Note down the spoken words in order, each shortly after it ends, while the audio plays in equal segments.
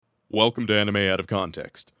Welcome to Anime Out of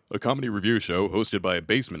Context, a comedy review show hosted by a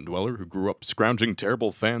basement dweller who grew up scrounging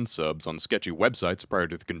terrible fan subs on sketchy websites prior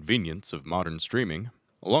to the convenience of modern streaming,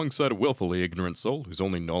 alongside a willfully ignorant soul whose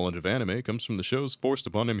only knowledge of anime comes from the shows forced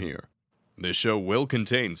upon him here. This show will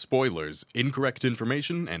contain spoilers, incorrect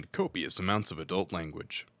information, and copious amounts of adult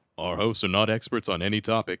language. Our hosts are not experts on any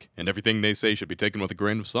topic, and everything they say should be taken with a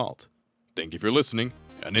grain of salt. Thank you for listening,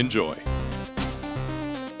 and enjoy.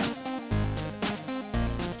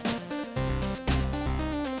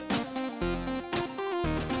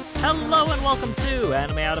 Hello and welcome to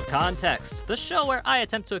Anime Out of Context, the show where I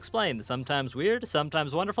attempt to explain the sometimes weird,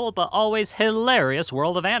 sometimes wonderful, but always hilarious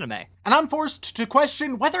world of anime. And I'm forced to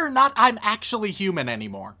question whether or not I'm actually human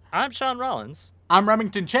anymore. I'm Sean Rollins. I'm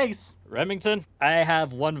Remington Chase. Remington, I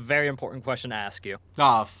have one very important question to ask you.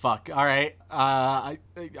 Oh, fuck. All right. I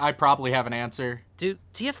probably have an answer. Do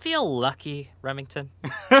you feel lucky, Remington?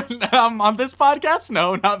 On this podcast?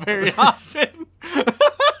 No, not very often.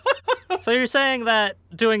 So you're saying that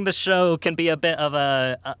doing the show can be a bit of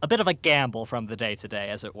a gamble from the day to day,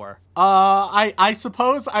 as it were. I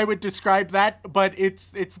suppose I would describe that, but it's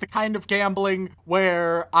the kind of gambling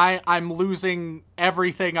where I'm losing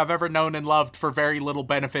everything I've ever known and loved for very little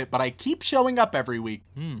benefit, but I keep showing up every week.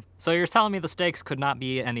 So you're telling me the stakes could not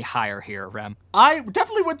be any higher here, Rem? I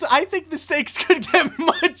definitely would. I think the stakes could get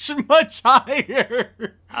much, much higher.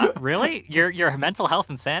 Really? Your mental health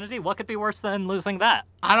and sanity? What could be worse than losing that?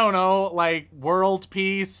 I don't know, like world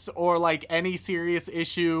peace or like any serious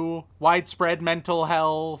issue, widespread mental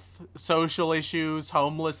health, social issues,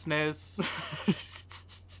 homelessness.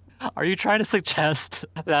 Are you trying to suggest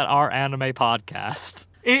that our anime podcast...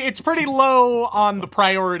 It's pretty low on the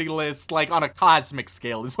priority list, like on a cosmic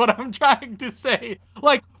scale is what I'm trying to say.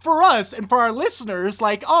 Like for us and for our listeners,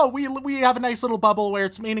 like, oh, we have a nice little bubble where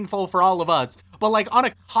it's meaningful for all of us. But like on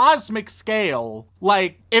a cosmic scale,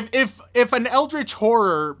 like if an eldritch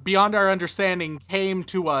horror beyond our understanding came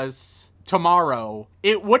to us tomorrow,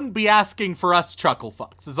 it wouldn't be asking for us chuckle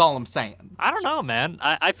fucks, is all I'm saying. I don't know, man.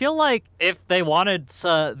 I feel like if they wanted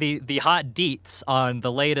the hot deets on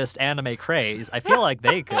the latest anime craze, I feel like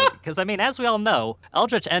they could. Because, I mean, as we all know,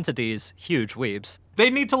 eldritch entities, huge weebs. They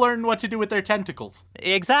need to learn what to do with their tentacles.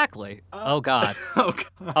 Exactly. Oh, God. Oh,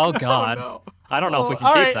 God. Oh, God. Oh, no. I don't know if we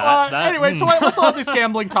can keep that. Anyway, so what's all this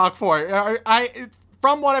gambling talk for?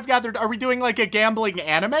 From what I've gathered, are we doing like a gambling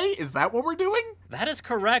anime? Is that what we're doing? That is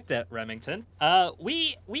correct, Remington.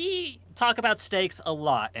 We talk about stakes a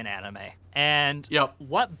lot in anime. And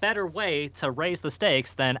What better way to raise the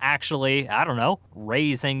stakes than actually, I don't know,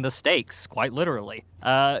 raising the stakes, quite literally.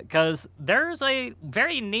 Because there's a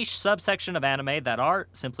very niche subsection of anime that are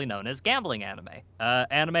simply known as gambling anime.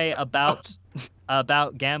 Anime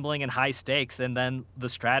about gambling and high stakes, and then the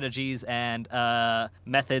strategies and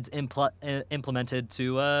methods implemented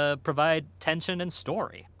to provide tension and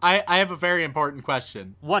story. I have a very important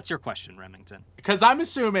question. What's your question, Remington? Because I'm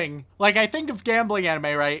assuming, like, I think of gambling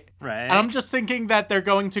anime, right? Right. And I'm just thinking that they're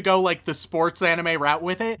going to go, like, the sports anime route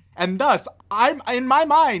with it. And thus, in my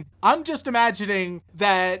mind, I'm just imagining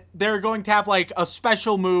that they're going to have, like, a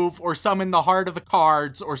special move or some in the heart of the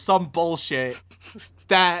cards or some bullshit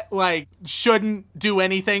that, like, shouldn't do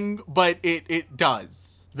anything, but it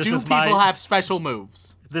does. Do people have special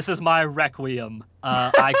moves? This is my requiem.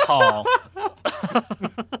 I call.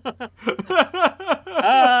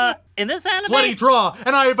 In this anime... Bloody draw,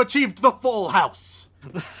 and I have achieved the full house.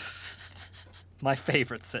 My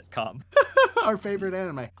favorite sitcom. Our favorite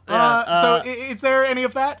anime. Yeah, so is there any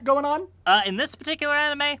of that going on? In this particular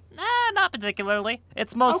anime? Not particularly.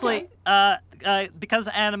 It's mostly, because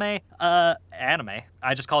anime,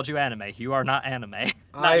 I just called you anime. You are not anime.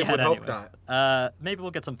 Not I yet, would hope anyways. not. Maybe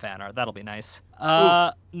we'll get some fan art. That'll be nice.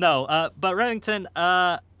 But Remington,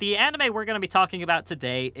 the anime we're going to be talking about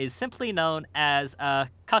today is simply known as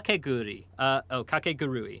Kakegurui.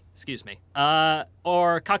 Kakegurui, excuse me.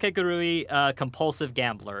 Or Kakegurui Compulsive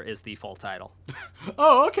Gambler is the full title.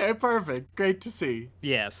 Oh, okay, perfect. Great to see.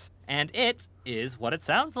 Yes. And it is what it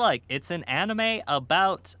sounds like. It's an anime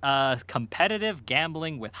about competitive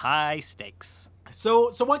gambling with high stakes.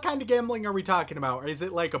 So what kind of gambling are we talking about? Is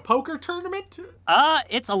it like a poker tournament?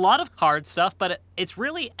 It's a lot of card stuff, but it's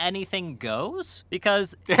really anything goes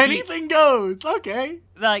because anything goes. Okay.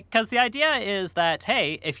 Because the idea is that,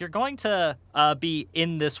 hey, if you're going to be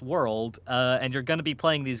in this world and you're going to be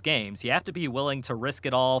playing these games, you have to be willing to risk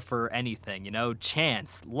it all for anything,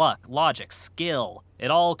 chance, luck, logic, skill.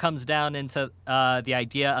 it all comes down into the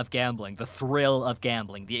idea of gambling, the thrill of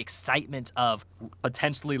gambling, the excitement of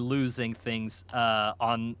potentially losing things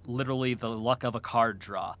on literally the luck of a card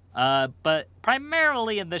draw. But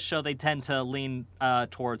primarily in this show, they tend to lean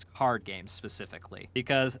towards card games specifically.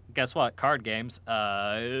 Because guess what? Card games,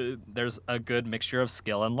 there's a good mixture of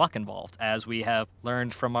skill and luck involved, as we have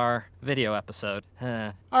learned from our video episode.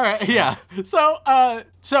 All right, yeah. So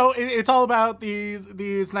it's all about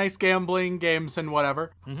these nice gambling games and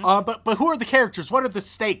whatever. But who are the characters? What are the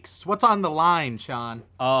stakes? What's on the line, Sean?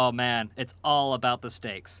 Oh man, it's all about the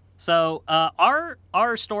stakes. So,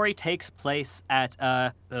 our story takes place at,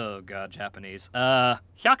 Japanese,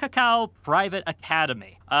 Hyakakao Private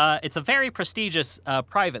Academy. It's a very prestigious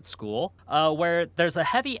private school where there's a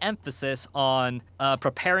heavy emphasis on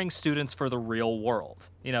preparing students for the real world.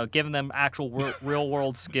 You know, giving them actual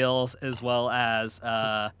real-world skills as well as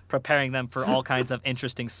preparing them for all kinds of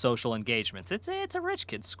interesting social engagements. It's a rich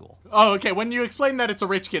kid's school. Oh, okay. When you explain that it's a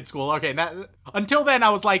rich kid's school, okay. Now, until then,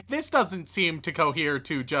 I was like, this doesn't seem to cohere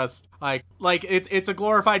to just like it's a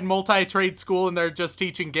glorified multi-trade school and they're just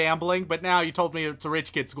teaching gambling. But now you told me it's a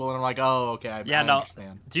rich kid's school, and I'm like, oh, okay. I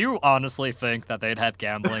understand. Do you honestly think that they'd have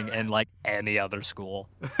gambling in like any other school?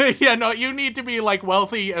 Yeah, no. You need to be like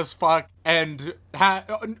wealthy as fuck. And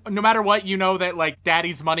no matter what, you know that, like,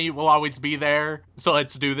 daddy's money will always be there, so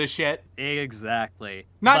let's do this shit. Exactly.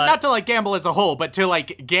 Not to, like, gamble as a whole, but to,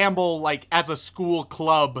 like, gamble, like, as a school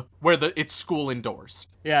club where it's school endorsed.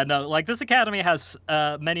 Yeah, no, like, this academy has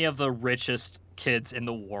many of the richest kids in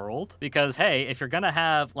the world, because hey, if you're gonna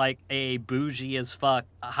have like a bougie as fuck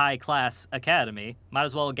high class academy, might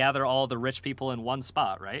as well gather all the rich people in one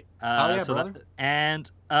spot, right?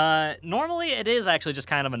 Normally it is actually just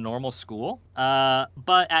kind of a normal school,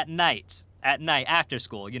 but at night after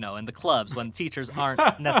school, you know, in the clubs when teachers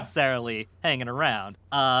aren't necessarily hanging around,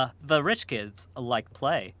 the rich kids like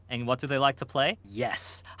play. And what do they like to play?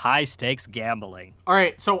 Yes, high stakes gambling. All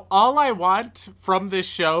right, so all I want from this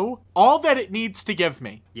show, all that it needs to give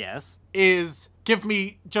me, yes, is give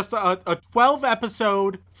me just a 12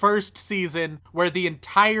 episode first season where the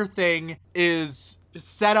entire thing is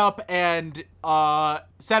set up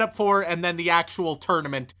for, and then the actual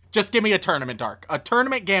tournament. Just give me a tournament arc. A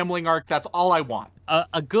tournament gambling arc, that's all I want.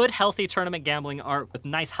 A good, healthy tournament gambling arc with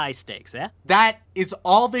nice high stakes, yeah? That is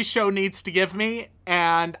all this show needs to give me,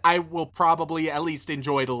 and I will probably at least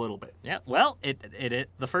enjoy it a little bit. Yeah, well,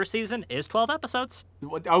 the first season is 12 episodes.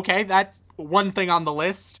 Okay, that's one thing on the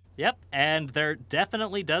list. Yep, and there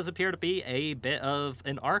definitely does appear to be a bit of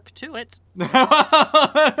an arc to it.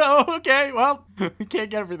 Okay, well, you can't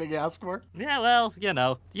get everything you ask for. Yeah, well, you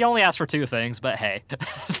know, you only ask for two things, but hey.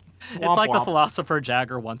 It's like the philosopher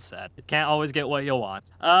Jagger once said. You can't always get what you want.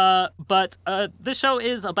 But this show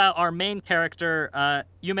is about our main character,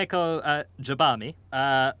 Yumeko Jabami.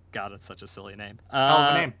 God, it's such a silly name. Hell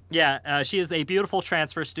of a name. Yeah, she is a beautiful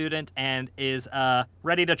transfer student and is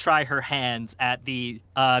ready to try her hands at the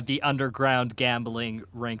underground gambling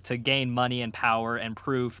rink to gain money and power and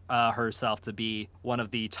prove herself to be one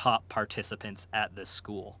of the top participants at this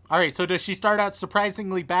school. All right, so does she start out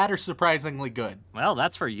surprisingly bad or surprisingly good? Well,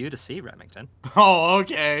 that's for you to see, Remington. Oh,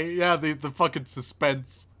 okay. Yeah, the fucking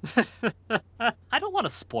suspense. I don't want to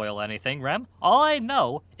spoil anything, Rem. All I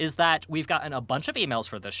know is that we've gotten a bunch of emails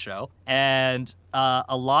for this show, and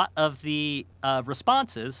a lot of the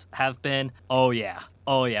responses have been, oh yeah,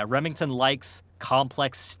 Remington likes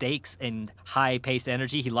complex stakes and high-paced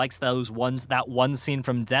energy. He likes that one scene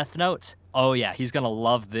from Death Note. Oh yeah, he's gonna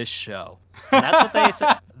love this show. And that's what they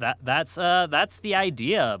say. That's the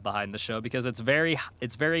idea behind the show, because it's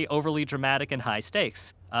very overly dramatic and high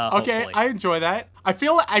stakes. Okay, hopefully. I enjoy that. I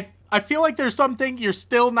feel like there's something you're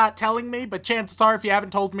still not telling me, but chances are if you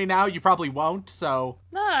haven't told me now, you probably won't, so...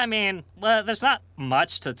 No, I mean, well, there's not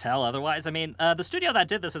much to tell otherwise. I mean, the studio that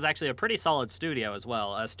did this is actually a pretty solid studio as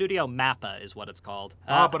well. Studio Mappa is what it's called.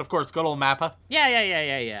 But of course, good old Mappa.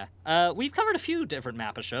 Yeah. We've covered a few different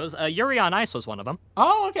Mappa shows. Yuri on Ice was one of them.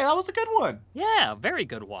 Oh, okay, that was a good one. Yeah, very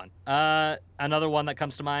good one. Another one that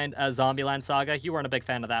comes to mind, Zombieland Saga. You weren't a big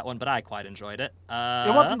fan of that one, but I quite enjoyed it.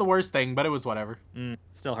 It wasn't the worst thing, but it was whatever.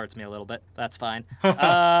 Still hurts me a little bit. That's fine.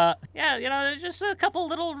 Yeah, you know, there's just a couple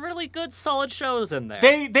little really good solid shows in there.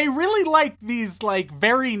 They really like these, like,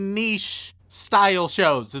 very niche style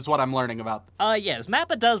shows is what I'm learning about. Yes,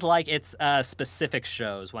 Mappa does like its specific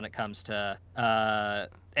shows when it comes to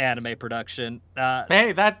anime production.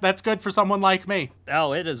 Hey, that's good for someone like me.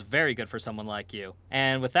 Oh, it is very good for someone like you.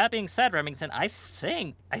 And with that being said, Remington, I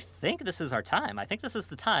think this is our time. I think this is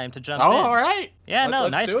the time to jump in. Oh, all right. Yeah,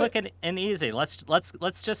 nice, quick, and easy. Let's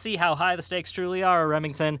just see how high the stakes truly are,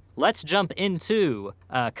 Remington. Let's jump into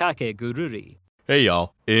Kakegururi. Hey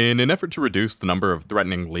y'all. In an effort to reduce the number of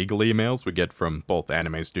threatening legal emails we get from both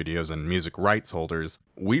anime studios and music rights holders,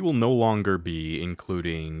 we will no longer be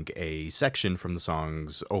including a section from the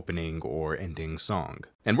song's opening or ending song.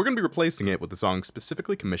 And we're going to be replacing it with a song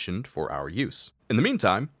specifically commissioned for our use. In the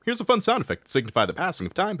meantime, here's a fun sound effect to signify the passing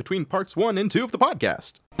of time between parts 1 and 2 of the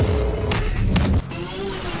podcast.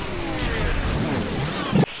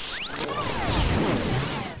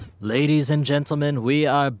 Ladies and gentlemen, we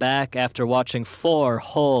are back after watching 4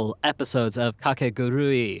 whole episodes of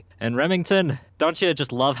Kakegurui. And Remington, don't you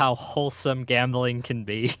just love how wholesome gambling can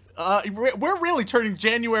be? We're really turning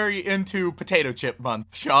January into potato chip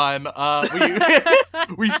month, Sean.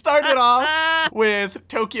 We started off with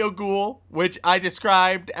Tokyo Ghoul, which I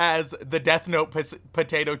described as the Death Note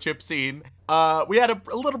potato chip scene. We had a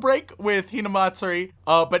little break with Hinamatsuri,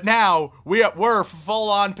 but now we're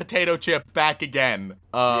full-on potato chip back again.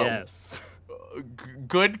 Yes.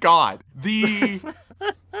 Good God.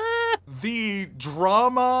 The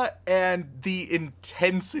drama and the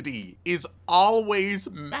intensity is always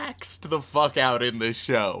maxed the fuck out in this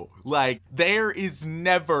show. Like, there is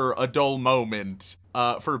never a dull moment,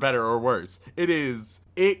 for better or worse.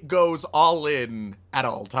 It goes all in at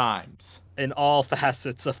all times. In all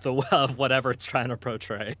facets of whatever it's trying to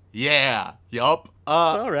portray. Yeah. Yup.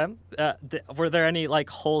 So, Rem, were there any,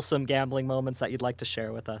 wholesome gambling moments that you'd like to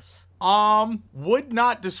share with us? Would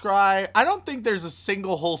not describe... I don't think there's a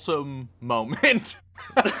single wholesome moment.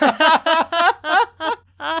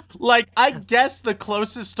 I guess the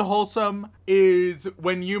closest to wholesome is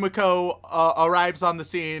when Yumiko arrives on the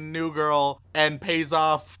scene, new girl, and pays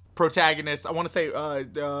off protagonist. I want to say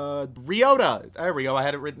Ryota. Rio, I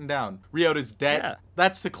had it written down. Ryota's debt. Yeah.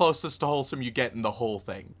 That's the closest to wholesome you get in the whole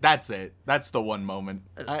thing. That's it. That's the one moment.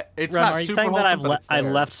 It's Rem, not are you super saying wholesome, that I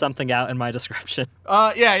left something out in my description?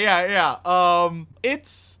 Yeah.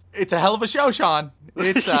 It's a hell of a show, Sean.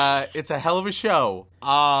 It's a hell of a show.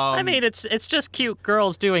 I mean, it's just cute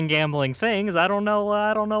girls doing gambling things. I don't know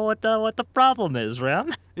what the problem is,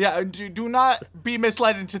 Rem. Yeah, do not be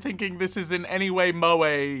misled into thinking this is in any way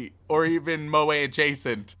moe or even moe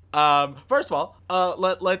adjacent. First of all,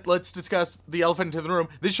 let's discuss the elephant in the room.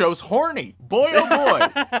 This show's horny. Boy, oh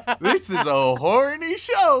boy. This is a horny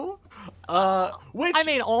show. Which I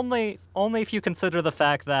mean, only if you consider the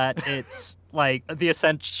fact that it's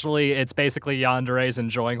it's basically yandere's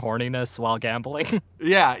enjoying horniness while gambling.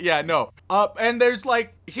 Yeah, no. And there's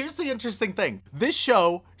here's the interesting thing. This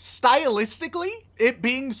show, stylistically, it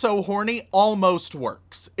being so horny almost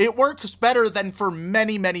works. It works better than for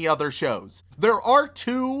many, many other shows. There are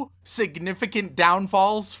 2 significant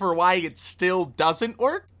downfalls for why it still doesn't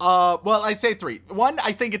work. Well, I say 3. 1,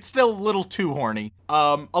 I think it's still a little too horny.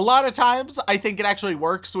 A lot of times, I think it actually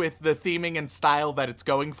works with the theming and style that it's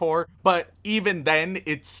going for, but even then,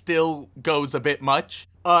 it still goes a bit much.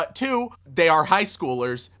 2, they are high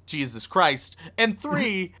schoolers, Jesus Christ. And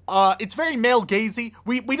 3, it's very male-gazy.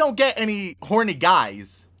 We don't get any horny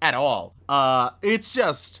guys at all. It's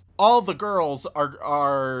just all the girls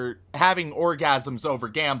are having orgasms over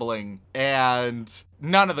gambling, and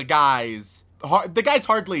none of the guys... The guys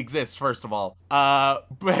hardly exist, first of all.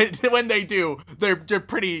 But when they do, they're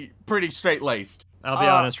pretty straight-laced. I'll be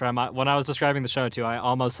honest, Rem. When I was describing the show to you, I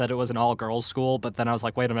almost said it was an all-girls school, but then I was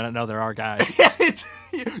like, wait a minute, no, there are guys. Yeah,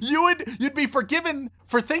 you'd be forgiven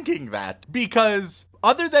for thinking that, because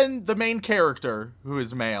other than the main character, who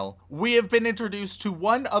is male, we have been introduced to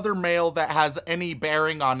one other male that has any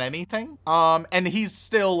bearing on anything. And he's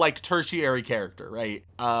still tertiary character, right?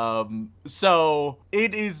 So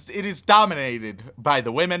it is dominated by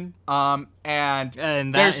the women. And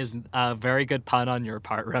that is a very good pun on your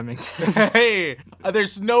part, Remington. Hey,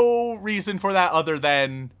 there's no reason for that other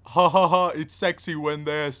than ha ha ha, it's sexy when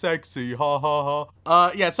they're sexy, ha ha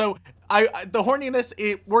ha. Yeah, so the horniness,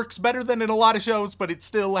 it works better than in a lot of shows, but it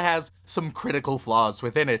still has some critical flaws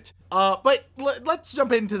within it. But let's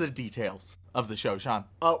jump into the details of the show, Sean.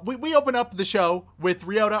 We open up the show with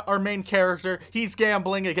Ryota, our main character. He's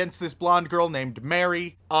gambling against this blonde girl named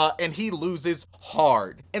Mary, and he loses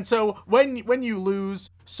hard. And so when you lose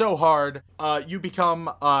so hard, you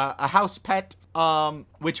become a house pet,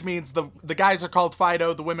 which means the guys are called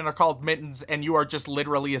Fido, the women are called Mittens, and you are just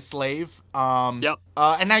literally a slave. Yep.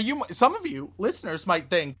 And now some of you listeners might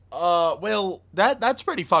think, well, that's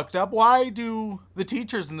pretty fucked up. Why do the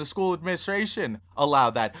teachers and the school administration allow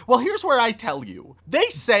that? Well, here's where I tell you. They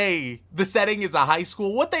say the setting is a high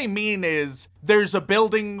school. What they mean is there's a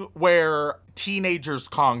building where teenagers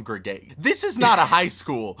congregate. This is not a high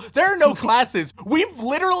school. There are no classes. We've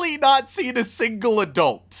literally not seen a single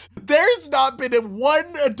adult. There's not been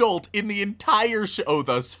one adult in the entire show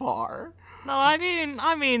thus far. No,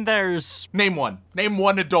 I mean, there's... Name one. Name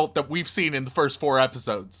one adult that we've seen in the first 4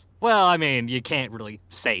 episodes. Well, I mean, you can't really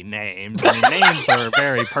say names. I mean, names are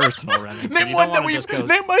very personal, Remington. Name one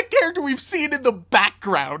character we've seen in the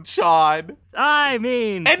background, Sean. I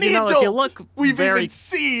mean, any adult if you look we've even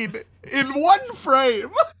seen in one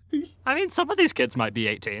frame. I mean, some of these kids might be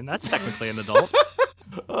 18. That's technically an adult.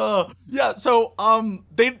 Yeah, so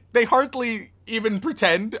they hardly even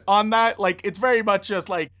pretend on that. Like, it's very much just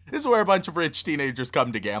like, this is where a bunch of rich teenagers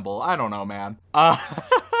come to gamble. I don't know, man.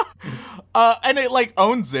 And it like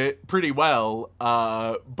owns it pretty well.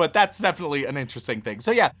 But that's definitely an interesting thing.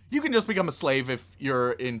 So yeah, you can just become a slave if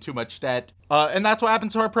you're in too much debt. And that's what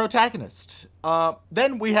happens to our protagonist.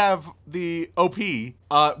 Then we have the OP,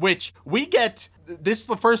 which we get. This is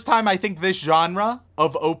the first time I think this genre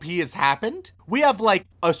of OP has happened. We have like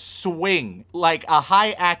a swing, like a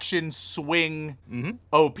high action swing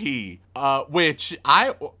OP, which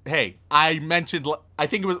I mentioned, I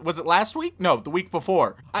think was it last week? No, the week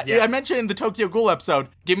before. I mentioned in the Tokyo Ghoul episode,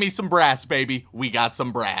 give me some brass, baby. We got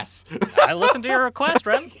some brass. I listened to your request,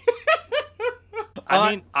 Rem. I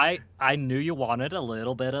mean, I knew you wanted a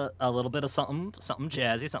little bit of something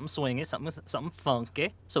jazzy, something swingy, something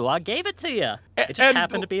funky, so I gave it to you. It just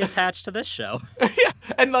happened to be attached to this show. Yeah,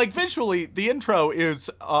 and like visually, the intro is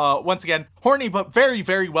once again horny but very,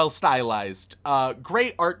 very well stylized.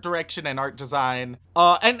 Great art direction and art design.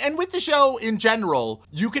 And with the show in general,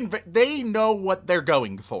 they know what they're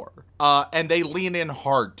going for. And they lean in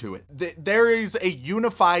hard to it. There is a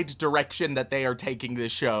unified direction that they are taking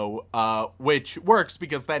this show, which works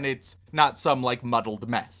because then it's not some like muddled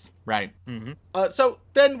mess, right? Mm-hmm. So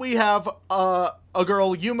then we have a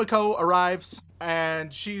girl, Yumiko, arrives,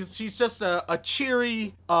 and she's just a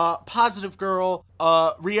cheery, positive girl.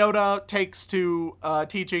 Ryota takes to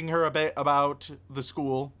teaching her a bit about the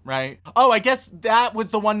school, right? Oh, I guess that was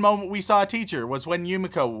the one moment we saw a teacher, was when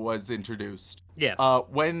Yumiko was introduced. Yes.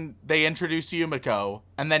 When they introduced Yumiko,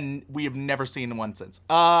 and then we have never seen one since.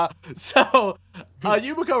 So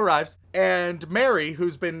Yumiko arrives, and Mary,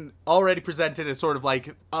 who's been already presented as sort of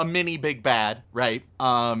like a mini big bad, right?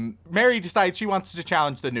 Mary decides she wants to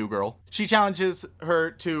challenge the new girl. She challenges her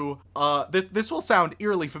to, this will sound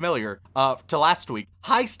eerily familiar, to last week,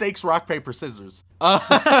 high stakes rock, paper, scissors.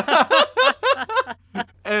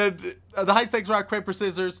 And the high stakes rock, paper,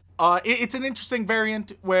 scissors, it's an interesting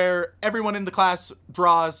variant where everyone in the class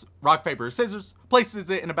draws rock, paper, scissors, places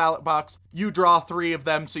it in a ballot box. You draw 3 of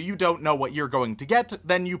them, so you don't know what you're going to get.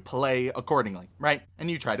 Then you play accordingly, right? And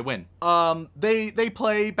you try to win. They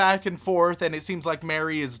play back and forth, and it seems like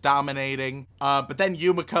Mary is dominating. But then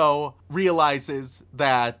Yumiko realizes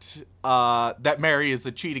that Mary is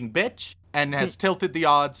a cheating bitch and has tilted the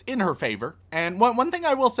odds in her favor. And one thing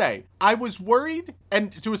I will say, I was worried,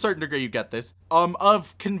 and to a certain degree you get this,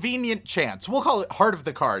 of convenient chance. We'll call it heart of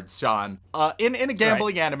the cards, Sean. In a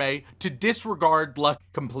gambling anime, to disregard luck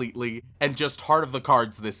completely and just heart of the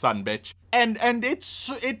cards this son bitch. And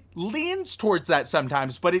it leans towards that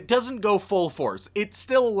sometimes, but it doesn't go full force. It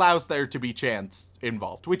still allows there to be chance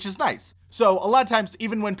involved, which is nice. So a lot of times,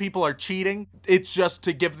 even when people are cheating, it's just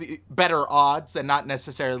to give the better odds and not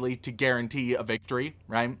necessarily to guarantee a victory,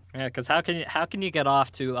 right? Yeah, because how can you get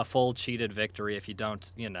off to a full cheated victory if you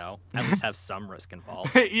don't, at least have some risk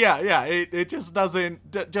involved? Yeah, it just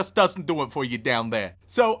doesn't do it for you down there.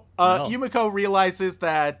 So No. Yumiko realizes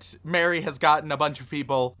that Mary has gotten a bunch of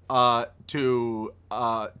people to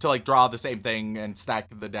like draw the same thing and stack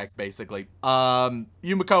the deck, basically.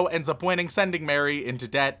 Yumiko ends up winning, sending Mary into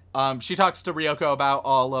debt. She talks to Ryoko about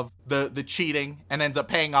all of the cheating and ends up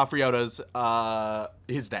paying off Ryota's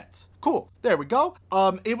his debts. Cool. There we go.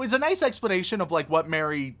 It was a nice explanation of like what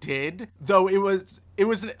Mary did, though it was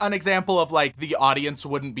an example of like the audience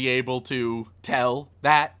wouldn't be able to tell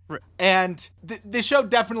that. Right. And the show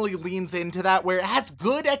definitely leans into that, where it has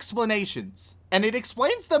good explanations. And it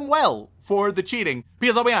explains them well for the cheating.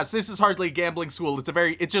 Because I'll be honest, this is hardly a gambling school.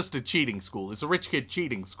 It's just a cheating school. It's a rich kid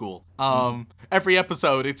cheating school. Every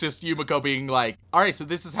episode, it's just Yumiko being like, all right, so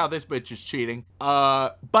this is how this bitch is cheating.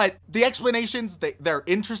 But the explanations, they're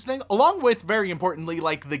interesting. Along with, very importantly,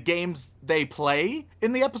 like the games they play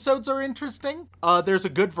in the episodes are interesting. There's a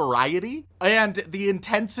good variety. And the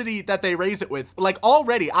intensity that they raise it with. Like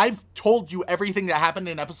already, I've told you everything that happened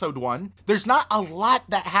in episode 1. There's not a lot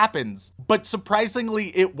that happens. But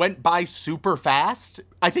surprisingly, it went by super fast.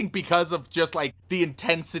 I think because of just like the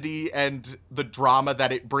intensity and the drama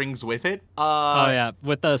that it brings with it.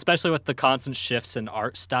 Especially with the constant shifts in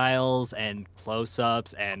art styles and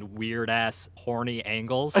close-ups and weird-ass horny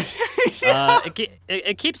angles.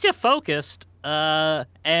 It keeps you focused.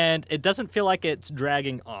 and it doesn't feel like it's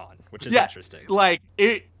dragging on, which is interesting. Like,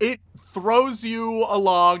 it throws you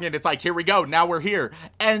along, and it's like, here we go, now we're here.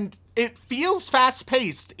 And it feels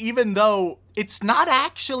fast-paced, even though it's not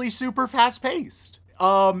actually super fast-paced.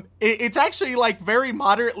 It's actually, like, very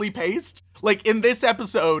moderately paced. Like, in this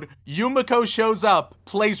episode, Yumiko shows up,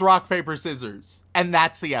 plays rock, paper, scissors, and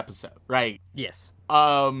that's the episode, right? Yes.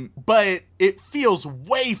 But it feels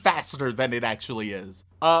way faster than it actually is.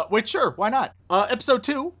 Which, sure, why not? Episode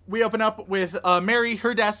 2, we open up with, Mary.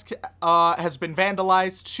 Her desk, has been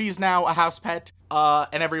vandalized. She's now a house pet,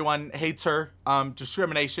 and everyone hates her.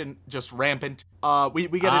 Discrimination just rampant. We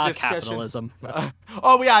get a discussion. Capitalism.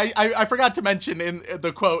 Oh, yeah, I forgot to mention in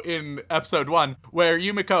the quote in episode 1, where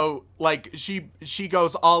Yumiko, like, she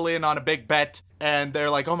goes all in on a big bet, and they're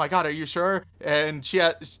like, oh my god, are you sure? And she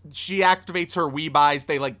activates her Wii buys,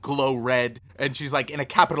 they, like, glow red, and she's like, in a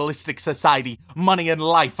capitalistic society, money and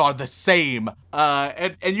life are the same.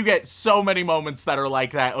 And you get so many moments that are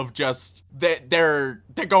like that, of just, they're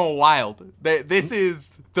going wild. This is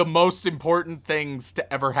the most important things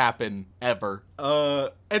to ever happen, ever.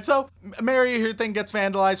 And so, Mary, her thing gets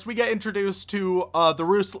vandalized. We get introduced to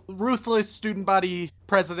the ruthless student body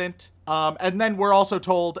president. And then we're also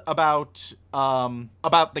told about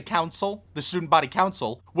the council, the student body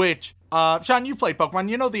council, which, Sean, you've played Pokemon.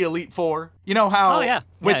 You know the Elite Four. You know how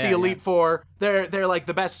with the Elite Four, they're like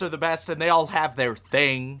the best of the best, and they all have their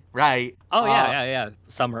thing, right? Oh, yeah.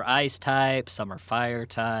 Some are ice type, some are fire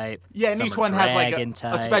type. Yeah, and each one has like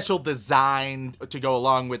a special design to go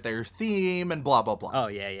along with their theme and blah, blah, blah. Oh,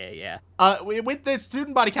 yeah. With the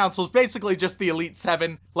student body council, it's basically just the Elite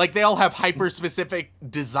Seven. Like, they all have hyper-specific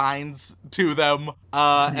designs to them,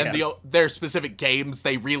 and their specific games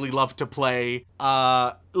they really love to play.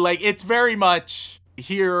 Like, it's very much,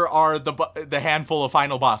 here are the handful of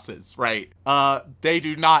final bosses, right? They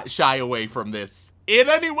do not shy away from this in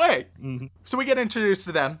any way. Mm-hmm. So we get introduced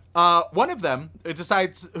to them. One of them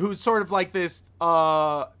decides, who's sort of like this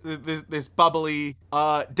bubbly,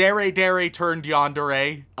 dere turned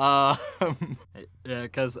yandere. Yeah,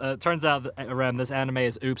 because it turns out that, this anime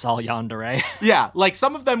is oops all yandere. Yeah, like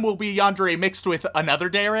some of them will be yandere mixed with another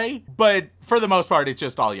dere, but for the most part, it's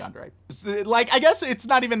just all yandere. Like, I guess it's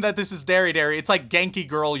not even that this is dere, it's like Genki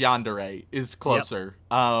Girl yandere is closer.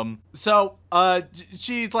 Yep. So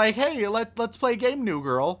she's like, hey, let's play a game, new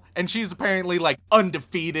girl. And she's apparently, like,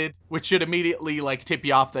 undefeated, which should immediately, like, tip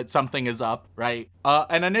you off that something is up, right?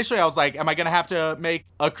 And initially I was like, am I gonna have to make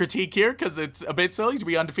a critique here? Because it's a bit silly to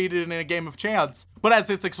be undefeated in a game of chance. But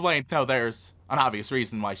as it's explained, no, there's an obvious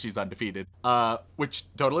reason why she's undefeated, which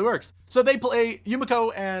totally works. So they play,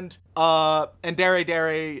 Yumiko and Dere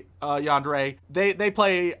Yandere, they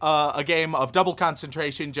play a game of double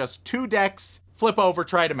concentration, just 2 decks, flip over,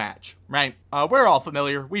 try to match, right? We're all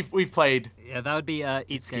familiar. We've played. Yeah, that would be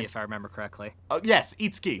Itsuki, if I remember correctly. Yes,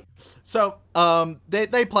 Itsuki. So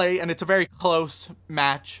they play, and it's a very close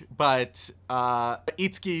match, but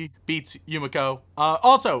Itsuki beats Yumiko.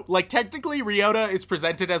 Also, like, technically Ryota is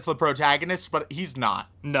presented as the protagonist, but he's not.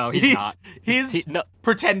 No, he's not. He's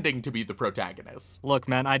pretending to be the protagonist. Look,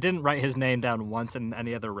 man, I didn't write his name down once in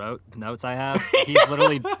any other notes I have. He's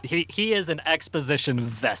literally, he is an exposition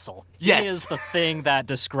vessel. Yes. He is the thing that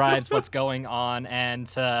describes what's going on and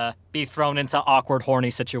to be thrown into awkward,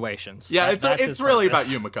 horny situations. Yeah, it's really about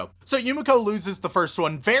Yumiko. So Yumiko loses the first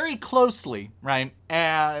one very closely, right?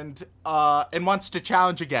 And wants to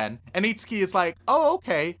challenge again. And Itsuki is like, oh,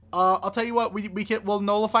 okay. I'll tell you what, we'll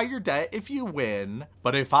nullify your debt if you win.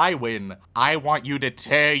 But if I win, I want you to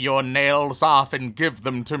tear your nails off and give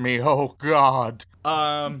them to me. Oh, God.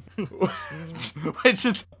 Which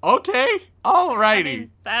is, okay, alrighty. I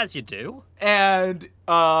mean, as you do. And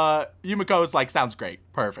Yumiko is like, sounds great.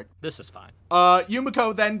 Perfect. This is fine.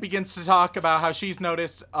 Yumiko then begins to talk about how she's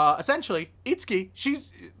noticed, essentially, Itsuki,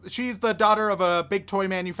 she's the daughter of a big toy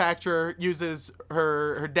manufacturer, uses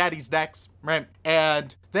her daddy's decks, right?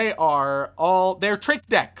 And they're trick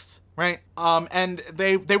decks, right? And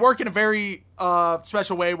they work in a very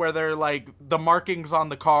special way where they're like, the markings on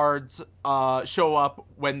the cards show up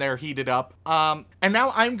when they're heated up. And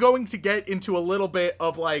now I'm going to get into a little bit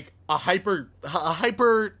of like a hyper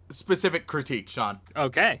specific critique, Sean.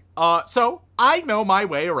 Okay. So I know my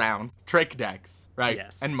way around trick decks. Right?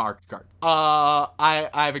 Yes. And marked cards.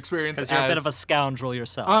 I've experienced because you're a bit of a scoundrel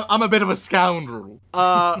yourself. I'm a bit of a scoundrel.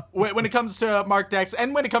 When it comes to marked decks,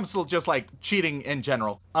 and when it comes to just like cheating in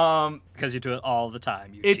general. Because you do it all the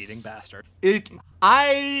time, you cheating bastard.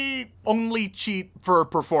 I only cheat for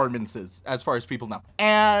performances, as far as people know.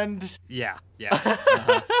 And yeah.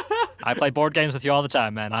 Uh-huh. I play board games with you all the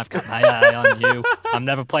time, man. I've got my eye on you. I'm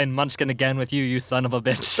never playing Munchkin again with you, you son of a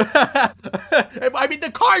bitch. I mean,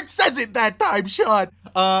 the card says it that time, Sean.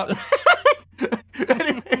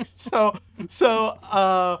 Anyway,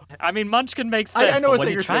 I mean, Munchkin makes sense, I know but what when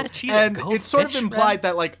you're you try saying. to cheat and a it's sort of goldfish, implied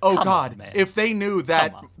man, that, like, oh come god, on, man. if they knew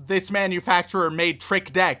that this manufacturer made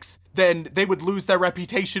trick decks, then they would lose their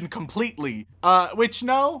reputation completely. Which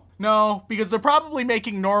no, because they're probably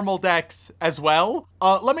making normal decks as well.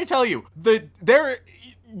 Let me tell you,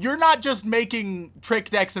 you're not just making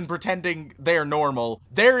trick decks and pretending they're normal.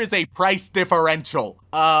 There is a price differential.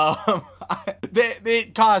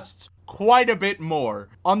 It costs quite a bit more.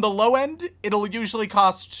 On the low end, it'll usually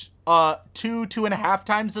cost 2.5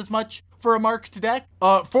 times as much for a marked deck.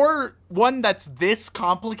 For one that's this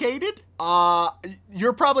complicated,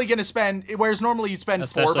 you're probably gonna spend, whereas normally you'd spend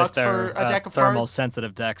Especially $4 for a deck of thermal cards.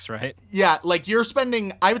 sensitive decks, right? Yeah, like you're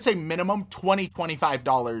spending, I would say minimum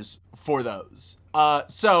 $25 for those.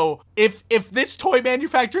 So if this toy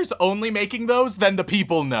manufacturer is only making those, then the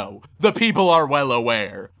people know. The people are well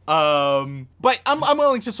aware. But I'm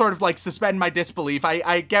willing to sort of like suspend my disbelief.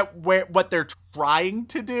 I get what they're trying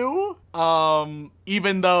to do.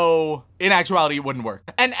 Even though in actuality it wouldn't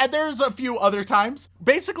work. And there's a few other times.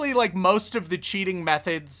 Basically, like most of the cheating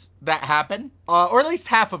methods that happen, or at least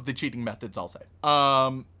half of the cheating methods, I'll say.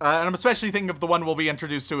 And I'm especially thinking of the one we'll be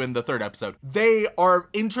introduced to in the 3rd episode. They are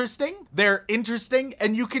interesting. They're interesting,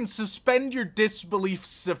 and you can suspend your disbelief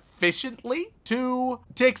sufficiently to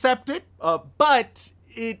accept it. But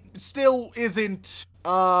it still isn't.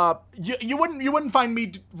 You wouldn't find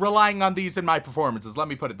me relying on these in my performances. Let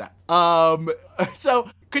me put it that. So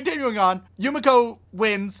continuing on, Yumiko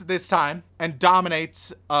wins this time and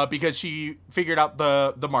dominates because she figured out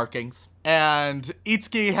the markings. And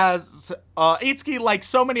Itsuki has Itsuki, like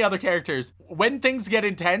so many other characters, when things get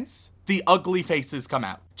intense, the ugly faces come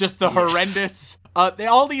out. Just the horrendous.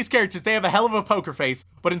 All these characters, they have a hell of a poker face,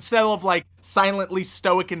 but instead of like silently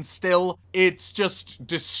stoic and still, it's just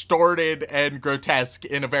distorted and grotesque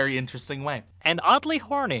in a very interesting way. And oddly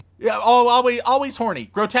horny. Yeah, always horny.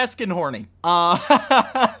 Grotesque and horny.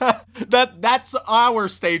 That's our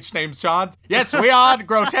stage name, Sean. Yes, we are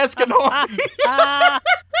grotesque and horny.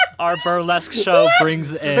 Our burlesque show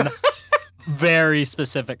brings in very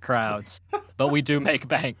specific crowds, but we do make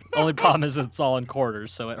bank. Only problem is it's all in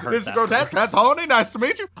quarters, so it hurts. This is grotesque. That's horny. Nice to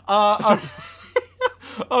meet you.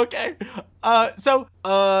 Okay. So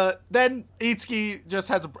then Itsuki just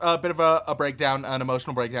has a bit of a breakdown, an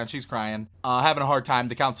emotional breakdown. She's crying, having a hard time.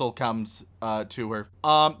 The council comes to her.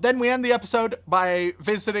 Then we end the episode by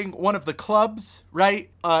visiting one of the clubs, right?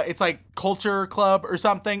 It's like Culture Club or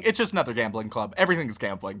something. It's just another gambling club. Everything is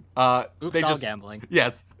gambling. Oops, all gambling.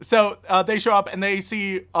 Yes. So they show up and they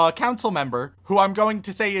see a council member who I'm going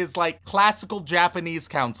to say is like classical Japanese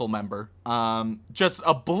council member. Just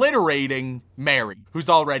obliterating Mary, who's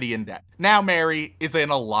already in debt. Now Mary is in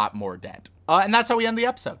a lot more debt. And that's how we end the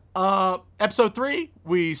episode. Episode 3,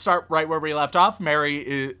 we start right where we left off.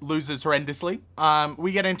 Mary loses horrendously.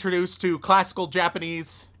 We get introduced to classical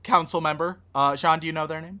Japanese council member. Sean, do you know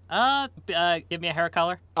their name? Give me a hair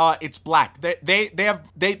color. It's black. They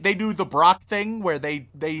do the Brock thing where they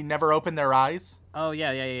never open their eyes. Oh,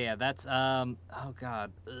 yeah. That's, oh,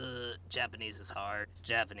 God. Japanese is hard.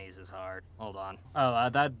 Hold on. Oh,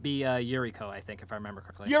 that'd be Yuriko, I think, if I remember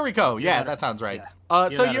correctly. Yuriko, yeah, that sounds right. Yeah.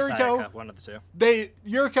 So Yuriko, Sayaka, one of the two.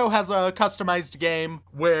 Yuriko has a customized game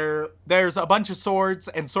where there's a bunch of swords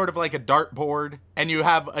and sort of like a dartboard, and you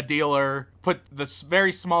have a dealer put the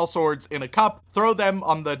very small swords in a cup, throw them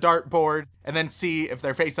on the dartboard, and then see if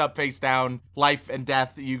they're face up, face down, life and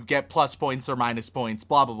death. You get plus points or minus points,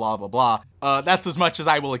 blah, blah, blah, blah, blah. That's as much as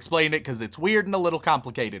I will explain it because it's weird and a little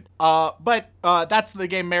complicated. But that's the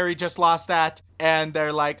game Mary just lost at. And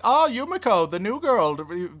they're like, oh, Yumiko, the new girl.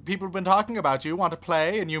 People have been talking about you. Want to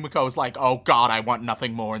play? And Yumiko's like, oh, God, I want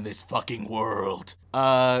nothing more in this fucking world.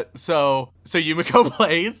 So Yumiko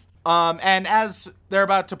plays. And as they're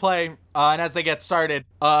about to play, and as they get started,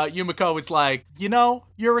 Yumiko is like, you know,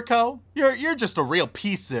 Yuriko, you're just a real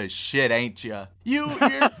piece of shit, ain't you? You're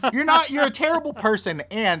a terrible person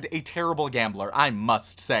and a terrible gambler, I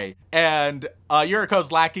must say. And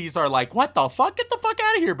Yuriko's lackeys are like, what the fuck? Get the fuck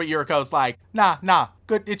out of here. But Yuriko's like, nah,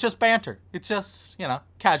 good. It's just banter. It's just,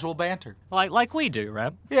 casual banter. Like we do,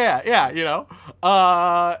 right? Yeah, you know.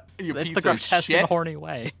 You it's piece the of grotesque shit. and horny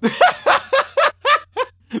way.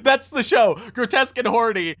 That's the show. Grotesque and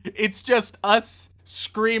horny. It's just us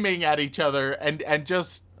screaming at each other and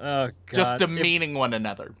just demeaning one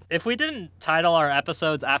another. If we didn't title our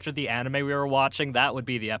episodes after the anime we were watching, that would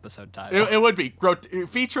be the episode title. It would be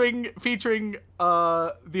featuring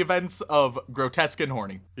the events of Grotesque and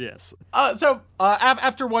Horny. Yes. So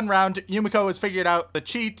after one round, Yumiko has figured out the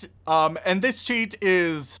cheat, and this cheat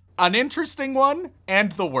is an interesting one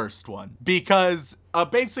and the worst one, because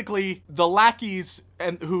basically the lackeys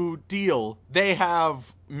who deal, they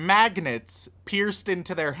have magnets pierced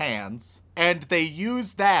into their hands, and they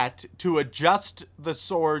use that to adjust the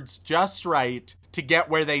swords just right to get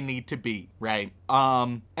where they need to be, right?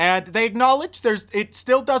 And they acknowledge it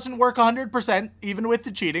still doesn't work 100%, even with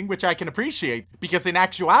the cheating, which I can appreciate, because in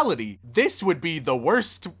actuality, this would be the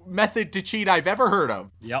worst method to cheat I've ever heard of.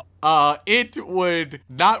 Yep. It would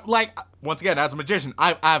not, like, once again, as a magician,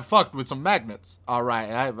 I've fucked with some magnets, all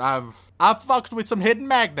right? I've fucked with some hidden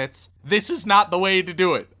magnets. This is not the way to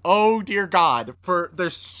do it. Oh, dear God.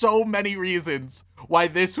 There's so many reasons why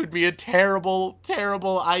this would be a terrible,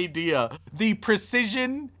 terrible idea. The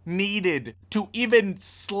precision needed to even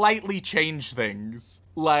slightly change things.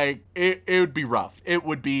 Like, it would be rough. It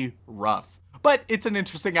would be rough. But it's an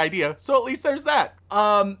interesting idea, so at least there's that.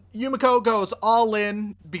 Yumiko goes all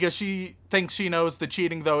in because she thinks she knows the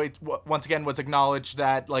cheating, though it once again was acknowledged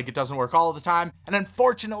that, like, it doesn't work all the time, and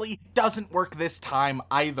unfortunately doesn't work this time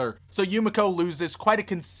either. So Yumiko loses quite a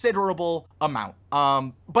considerable amount.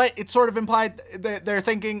 But it's sort of implied that they're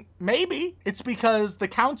thinking maybe it's because the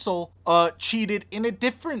council cheated in a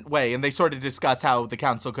different way, and they sort of discuss how the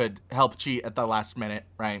council could help cheat at the last minute,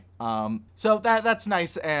 right? So that's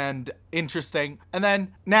nice and interesting. And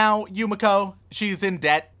then now Yumiko, she's in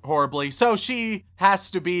debt horribly, so she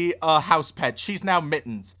has to be a house pet. She's now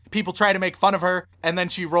Mittens. People try to make fun of her, and then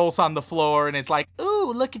she rolls on the floor and is like,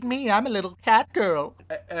 "Ooh, look at me, I'm a little cat girl."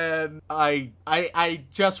 And I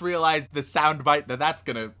just realized the soundbite that's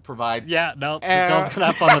gonna provide. Yeah, no, Dylan's gonna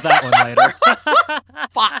have fun with that one later.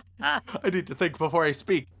 Fuck. I need to think before I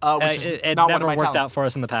speak. Which is it not never one of my worked talents. out for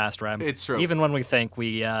us in the past, Rem. It's true. Even when we think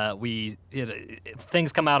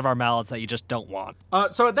things come out of our mouths that you just don't want.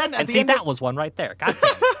 So then at And the see, end that was one right there. God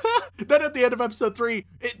damn it. Then at the end of episode 3,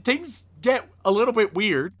 things get a little bit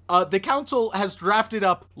weird. The council has drafted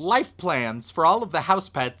up life plans for all of the house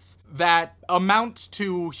pets that amount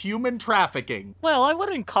to human trafficking. Well, I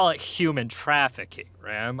wouldn't call it human trafficking,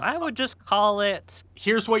 Rem. I would just call it...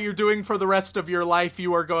 Here's what you're doing for the rest of your life.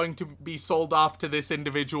 You are going to be sold off to this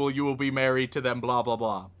individual. You will be married to them, blah, blah,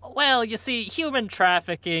 blah. Well, you see, human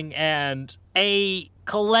trafficking and a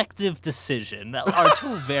collective decision are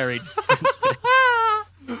two very different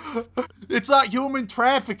things. It's not human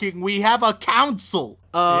trafficking. We have a council.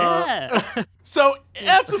 Yeah. So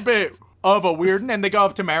that's a bit of a weird one. And they go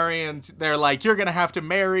up to Mary and they're like, "You're going to have to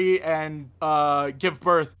marry and give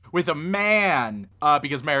birth with a man,"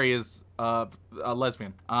 because Mary is a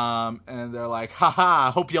lesbian. And they're like,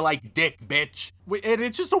 "Haha, hope you like dick, bitch." And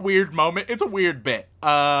it's just a weird moment. It's a weird bit.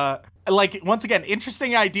 Like, once again,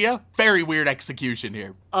 interesting idea, very weird execution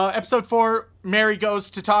here. Episode 4, Mary goes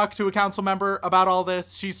to talk to a council member about all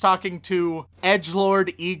this. She's talking to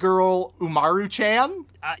edgelord e-girl Umaru-chan.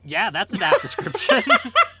 Yeah, that's an apt description.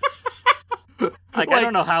 Like, I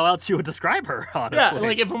don't know how else you would describe her, honestly. Yeah,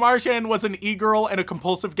 like, if Umaru-chan was an e-girl and a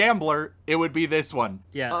compulsive gambler, it would be this one.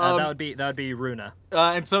 Yeah, that would be Runa.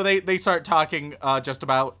 And so they start talking just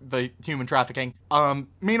about the human trafficking.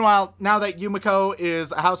 Meanwhile, now that Yumiko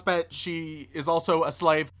is a house pet, she is also a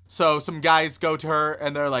slave. So some guys go to her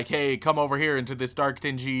and they're like, "Hey, come over here into this dark,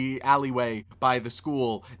 dingy alleyway by the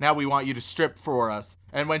school. Now we want you to strip for us."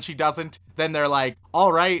 And when she doesn't, then they're like,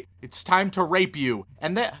 "All right, it's time to rape you."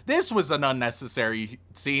 And this was an unnecessary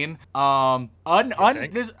scene. I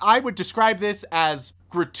would describe this as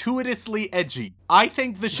gratuitously edgy. I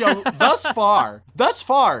think the show thus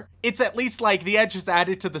far, it's at least like the edge is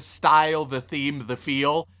added to the style, the theme, the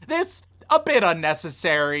feel. This a bit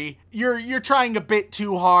unnecessary. You're trying a bit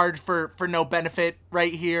too hard for no benefit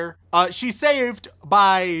right here. She's saved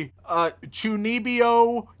by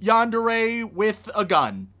Chunibyo Yandere with a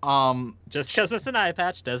gun. Just because it's an eye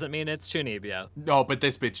patch doesn't mean it's Chunibyo. No, but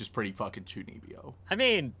this bitch is pretty fucking Chunibyo. I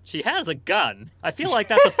mean, she has a gun. I feel like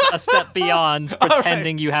that's a step beyond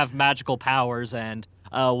pretending you have magical powers and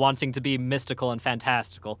wanting to be mystical and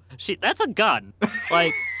fantastical. That's a gun.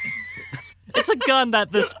 Like... It's a gun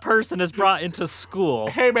that this person has brought into school.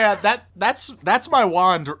 Hey man, that's my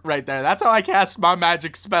wand right there. That's how I cast my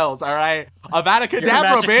magic spells, all right? Avada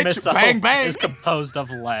Kedavra, bitch, bang bang. Is composed of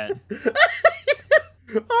lead.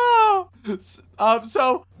 Oh,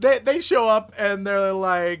 So they show up and they're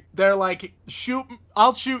like,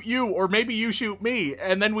 I'll shoot you, or maybe you shoot me,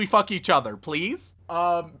 and then we fuck each other, please.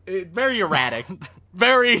 Very erratic,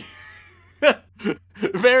 very,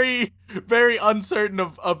 very, very uncertain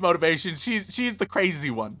of motivation. She's the crazy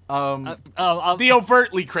one. The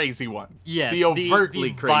overtly crazy one. Yes, the overtly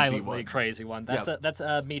the crazy violently one. crazy one. That's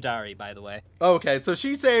Midari, by the way. Okay, so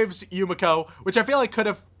she saves Yumiko, which I feel like could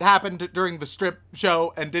have happened during the strip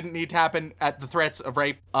show and didn't need to happen at the threats of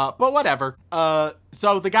rape. But whatever.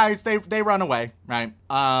 So the guys they run away, right?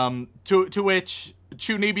 To which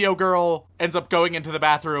Chunibyo girl ends up going into the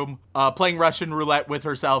bathroom, playing Russian roulette with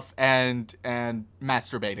herself and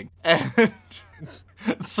masturbating. And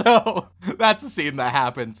so that's a scene that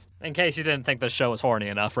happens. In case you didn't think the show was horny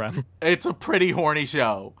enough, Rem. It's a pretty horny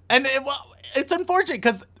show. And it's unfortunate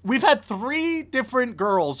because we've had 3 different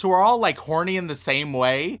girls who are all like horny in the same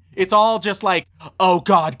way. It's all just like, oh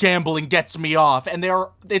God, gambling gets me off. And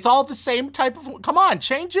it's all the same type of, come on,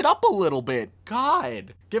 change it up a little bit.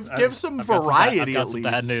 God, give some variety at least. Some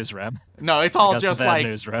bad news, Rem. No, it's all just like,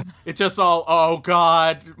 news, Rem. It's just all, oh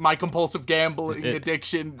God, my compulsive gambling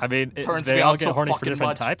addiction turns me on so fucking much. They all get horny for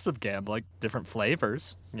different types of gambling, different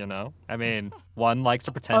flavors, you know? I mean, one likes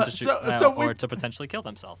to pretend to shoot or to potentially kill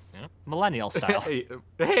themselves, you know? Millennial style.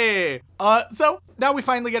 Hey. So now we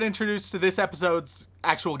finally get introduced to this episode's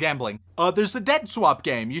actual gambling. There's the debt swap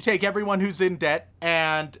game. You take everyone who's in debt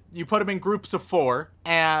and you put them in groups of 4.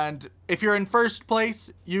 And if you're in first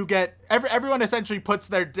place, you get everyone essentially puts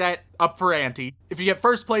their debt up for ante. If you get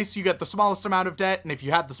first place, you get the smallest amount of debt. And if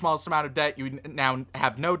you had the smallest amount of debt, you now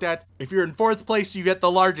have no debt. If you're in fourth place, you get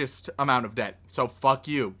the largest amount of debt. So fuck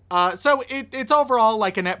you. So it's overall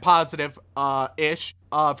like a net positive ish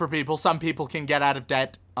for people. Some people can get out of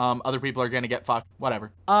debt. Other people are going to get fucked,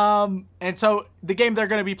 whatever. And so the game they're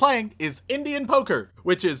going to be playing is Indian poker,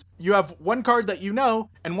 which is you have one card that you know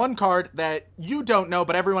and one card that you don't know,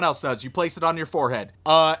 but everyone else does. You place it on your forehead.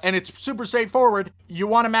 And it's super straightforward. You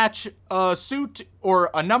want to match a suit or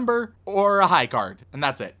a number or a high card, and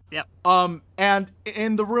that's it. Yep. And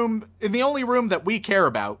in the only room that we care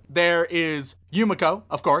about, there is Yumiko,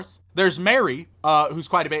 of course. There's Mary, who's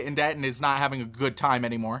quite a bit in debt and is not having a good time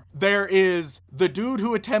anymore. There is the dude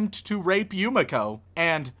who attempted to rape Yumiko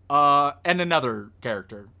and another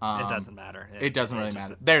character. It doesn't matter. It doesn't really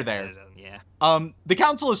matter. They're there. Yeah. The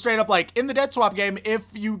council is straight up like, in the debt swap game, if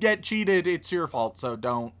you get cheated, it's your fault, so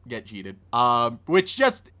don't get cheated. Which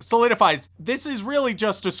just solidifies, this is really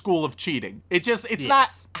just a school of cheating. It's not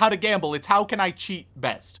how to gamble, it's how can I cheat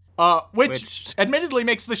best. Which admittedly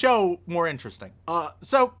makes the show more interesting.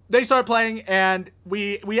 So they start playing, and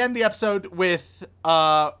we end the episode with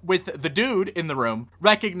the dude in the room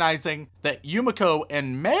recognizing that Yumiko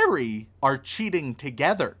and Mary are cheating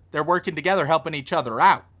together. They're working together, helping each other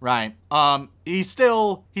out, right? He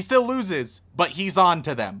still loses, but he's on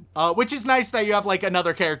to them. Which is nice that you have like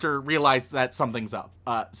another character realize that something's up.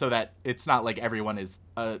 So that it's not like everyone is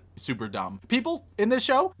super dumb. People in this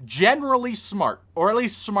show generally smart, or at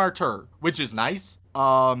least smarter, which is nice.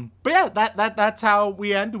 But yeah, that's how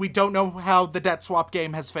we end. We don't know how the debt swap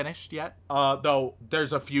game has finished yet. Though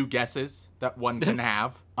there's a few guesses that one can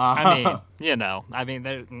have. I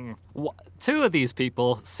mean, two of these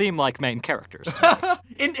people seem like main characters to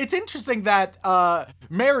me. It's interesting that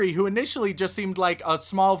Mary, who initially just seemed like a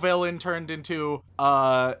small villain turned into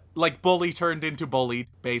like bully turned into bullied,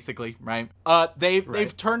 basically, right?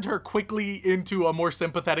 They've turned her quickly into a more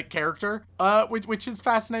sympathetic character, which is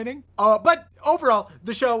fascinating. But overall,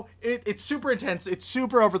 the show it's super intense, it's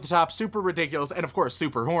super over the top, super ridiculous, and of course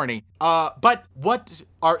super horny. But what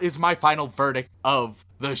is my final verdict of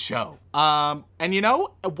the show? And you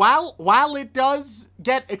know, while it does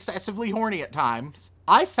get excessively horny at times,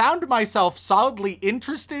 I found myself solidly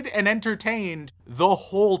interested and entertained the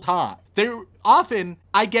whole time. There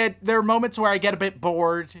are moments where I get a bit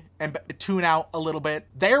bored and tune out a little bit.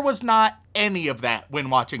 There was not any of that when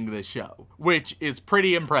watching this show, which is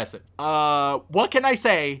pretty impressive. What can I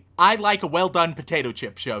say? I like a well-done potato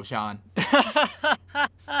chip show, Sean.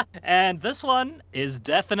 And this one is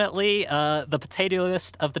definitely the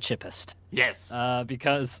potatoist of the chippest. Yes.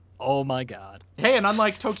 Because, oh my god. Hey, and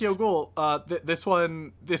unlike Tokyo Ghoul, this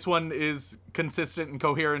one is consistent and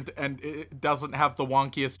coherent, and it doesn't have the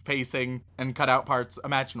wonkiest pacing and cutout parts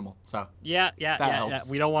imaginable. So yeah. Helps.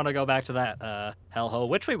 We don't want to go back to that hellhole,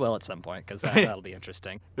 which we will at some point, because that'll be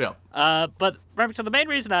interesting. Yeah. But Remington, the main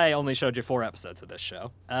reason I only showed you 4 episodes of this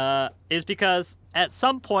show is because at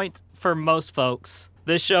some point for most folks,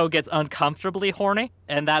 this show gets uncomfortably horny,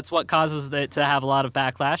 and that's what causes it to have a lot of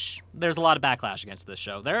backlash. There's a lot of backlash against this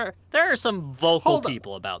show. There are some vocal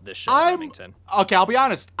people about this show, Remington. Okay, I'll be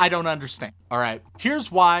honest. I don't understand. All right.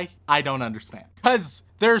 Here's why I don't understand. Because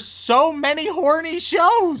there's so many horny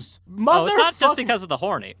shows. Oh, it's not just because of the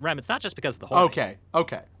horny. Rem, it's not just because of the horny.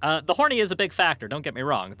 Okay. The horny is a big factor, don't get me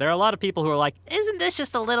wrong. There are a lot of people who are like, isn't this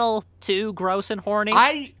just a little too gross and horny?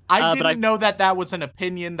 I didn't know that was an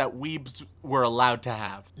opinion that weebs were allowed to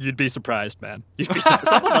have. You'd be surprised, man. You'd be surprised.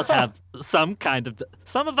 Some of us have some kind of...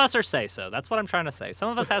 Some of us are say-so. That's what I'm trying to say. Some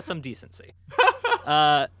of us have some decency.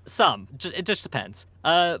 Some. It just depends.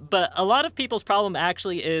 But a lot of people's problem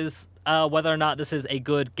actually is... whether or not this is a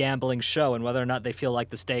good gambling show and whether or not they feel like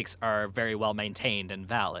the stakes are very well maintained and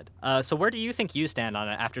valid. So where do you think you stand on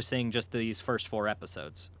it after seeing just these first 4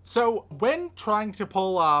 episodes? So when trying to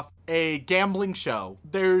pull off a gambling show,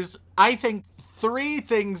 there's, I think, 3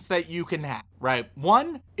 things that you can have, right?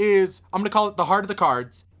 One is, I'm going to call it the heart of the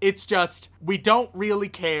cards. It's just, we don't really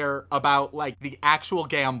care about, like, the actual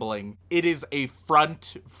gambling. It is a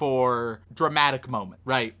front for dramatic moment,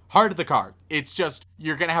 right? Heart of the cards. It's just,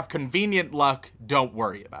 you're gonna have convenient luck, don't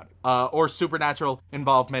worry about it. Or supernatural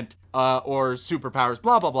involvement, or superpowers,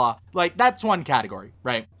 blah, blah, blah. Like, that's one category,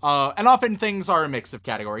 right? And often things are a mix of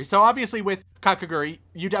categories. So obviously with Kakegurui,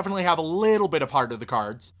 you definitely have a little bit of heart of the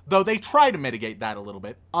cards, though they try to mitigate that a little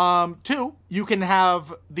bit. 2, you can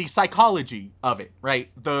have the psychology of it, right?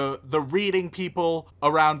 The reading people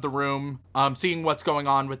around the room, seeing what's going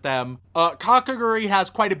on with them. Kakegurui has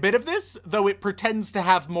quite a bit of this, though it pretends to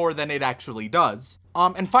have more than it actually does.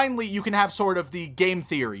 And finally, you can have sort of the game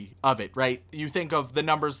theory of it, right? You think of the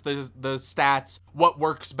numbers, the stats, what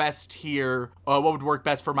works best here, what would work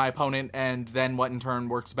best for my opponent, and then what in turn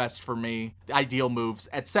works best for me, ideal moves,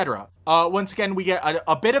 etc. Once again, we get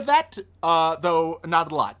a bit of that, though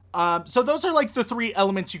not a lot. So those are like the 3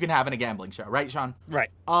 elements you can have in a gambling show, right, Sean? Right.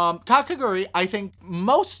 Kakegurui, I think,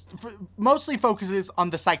 mostly focuses on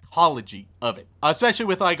the psychology of it, especially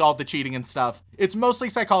with like all the cheating and stuff. It's mostly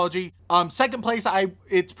psychology. Second place,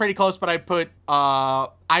 it's pretty close, but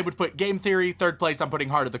I would put game theory. Third place, I'm putting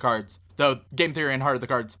heart of the cards. Though game theory and heart of the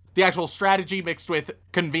cards, the actual strategy mixed with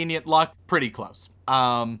convenient luck, pretty close.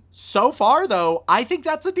 So far, though, I think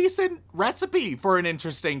that's a decent recipe for an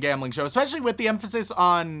interesting gambling show, especially with the emphasis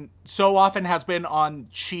on so often has been on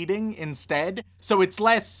cheating instead. So it's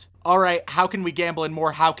less, all right, how can we gamble, and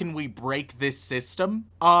more, how can we break this system?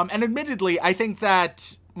 And admittedly, I think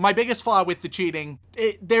that my biggest flaw with the cheating,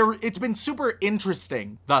 it's been super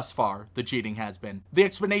interesting thus far, the cheating has been. The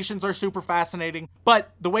explanations are super fascinating,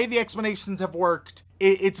 but the way the explanations have worked,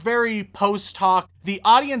 it's very post-hoc. The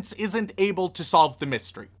audience isn't able to solve the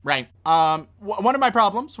mystery, right? One of my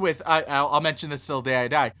problems with, I'll mention this till the day I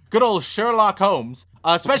die, good old Sherlock Holmes,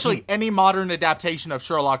 especially any modern adaptation of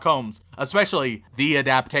Sherlock Holmes, especially the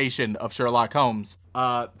adaptation of Sherlock Holmes.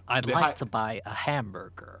 I'd like to buy a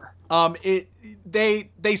hamburger.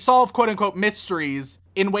 They solve quote unquote mysteries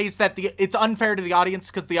in ways that it's unfair to the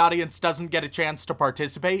audience because the audience doesn't get a chance to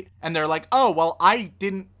participate, and they're like, oh, well, I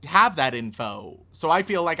didn't have that info, so I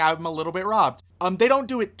feel like I'm a little bit robbed. They don't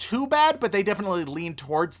do it too bad, but they definitely lean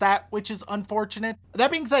towards that, which is unfortunate.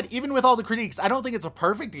 That being said, even with all the critiques, I don't think it's a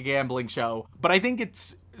perfect gambling show, but I think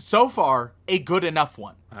it's, so far, a good enough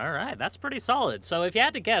one. All right, that's pretty solid. So if you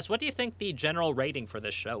had to guess, what do you think the general rating for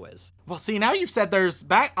this show is? Well, see, now you've said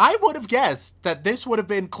I would have guessed that this would have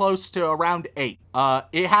been close to around 8.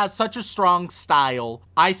 It has such a strong style.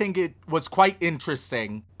 I think it was quite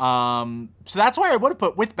interesting. So that's why I would have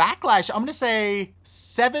put, with Backlash, I'm going to say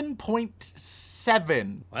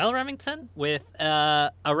 7.7. Well, Remington, with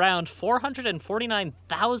around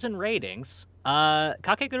 449,000 ratings,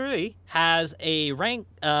 Kakegurui has a rating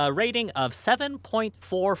of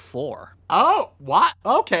 7.44. Oh, what?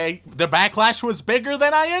 Okay. The Backlash was bigger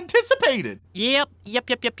than I anticipated. Yep.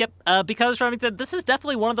 Because, Remington, this is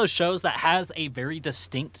definitely one of those shows that has a very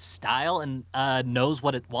distinct style and knows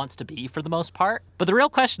what it wants to be for the most part. But the real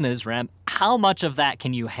question is, Rem, how much of that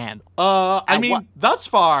can you handle? Thus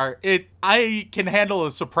far, I can handle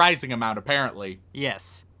a surprising amount, apparently.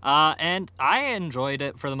 Yes. And I enjoyed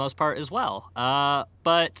it for the most part as well.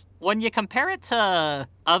 But when you compare it to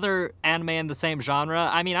other anime in the same genre,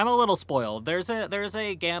 I mean, I'm a little spoiled. There's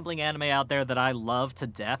a gambling anime out there that I love to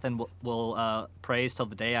death and will praise till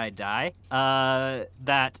the day I die,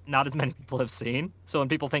 that not as many people have seen. So when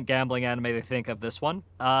people think gambling anime, they think of this one.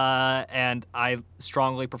 And I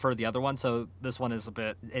strongly prefer the other one, so this one is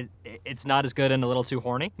it's not as good and a little too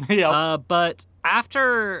horny. Yeah. But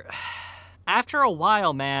after a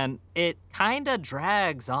while, man, it kind of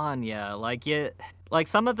drags on you. Like Like,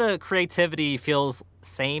 some of the creativity feels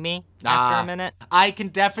samey after a minute. I can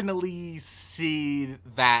definitely see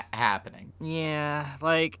that happening. Yeah,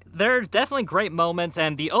 like, there are definitely great moments,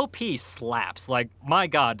 and the OP slaps. Like, my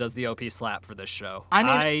God, does the OP slap for this show. I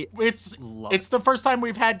mean, it's the first time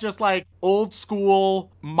we've had just, like, old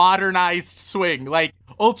school, modernized swing. Like,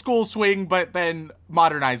 old school swing, but then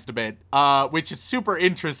modernized a bit, which is super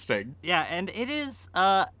interesting. Yeah, and it is,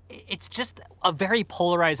 it's just a very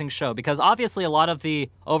polarizing show, because obviously a lot of the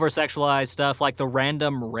over-sexualized stuff, like the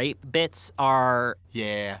random rape bits, are...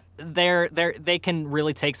 Yeah. They can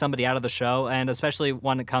really take somebody out of the show, and especially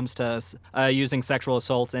when it comes to using sexual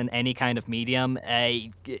assault in any kind of medium,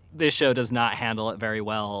 this show does not handle it very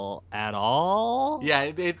well at all.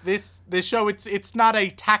 Yeah, this show, it's not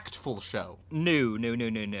a tactful show. No.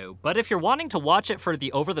 But if you're wanting to watch it for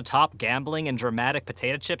the over-the-top gambling and dramatic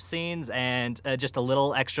potato chip scenes and just a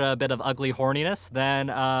little extra bit of ugly horniness, then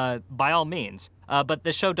by all means. But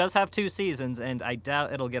this show does have 2 seasons, and I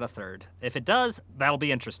doubt it'll get a 3rd. If it does, that'll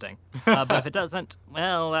be interesting. But if it doesn't,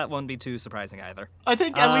 well, that won't be too surprising either. I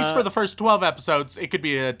think at least for the first 12 episodes, it could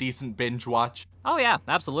be a decent binge watch. Oh, yeah,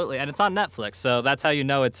 absolutely. And it's on Netflix, so that's how you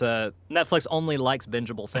know it's Netflix only likes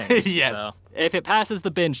bingeable things. Yes. So if it passes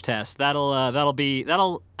the binge test, that'll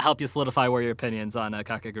help you solidify where your opinions on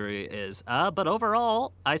Kakegurui is. But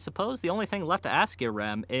overall, I suppose the only thing left to ask you,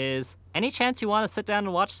 Rem, is any chance you want to sit down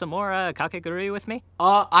and watch some more Kakegurui with me?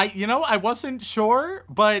 I wasn't sure,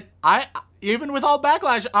 but even with all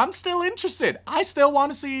backlash, I'm still interested. I still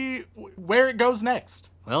want to see where it goes next.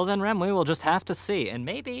 Well then, Rem, we will just have to see, and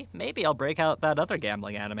maybe I'll break out that other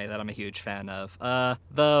gambling anime that I'm a huge fan of.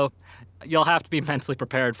 Though, you'll have to be mentally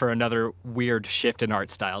prepared for another weird shift in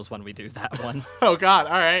art styles when we do that one. Oh God,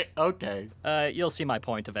 alright, okay. You'll see my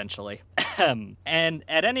point eventually. And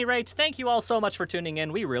at any rate, thank you all so much for tuning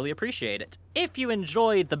in, we really appreciate it. If you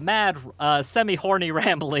enjoyed the mad, semi-horny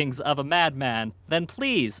ramblings of a madman, then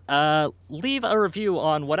please, leave a review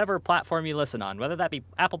on whatever platform you listen on, whether that be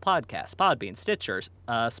Apple Podcasts, Podbean, Stitcher,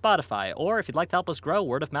 Spotify, or if you'd like to help us grow,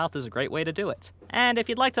 word of mouth is a great way to do it. And if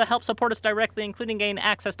you'd like to help support us directly, including gain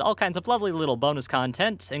access to all kinds of lovely little bonus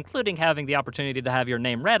content, including having the opportunity to have your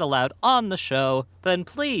name read aloud on the show, then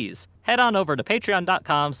please head on over to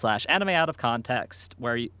patreon.com/animeoutofcontext,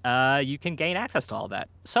 where you can gain access to all that.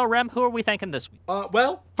 So, Rem, who are we thanking this week?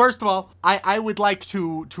 Well, first of all, I would like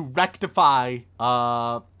to rectify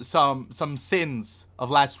some sins of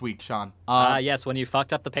last week, Sean. Yes, when you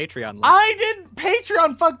fucked up the Patreon list. I didn't!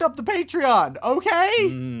 Patreon fucked up the Patreon, okay?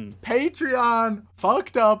 Patreon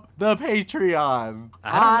fucked up the Patreon.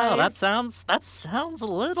 I don't know, that sounds a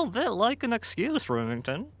little bit like an excuse,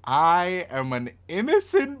 Remington. I am an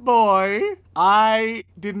innocent boy. I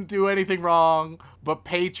didn't do anything wrong, but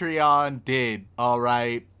Patreon did,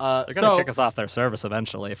 alright? They're gonna kick us off their service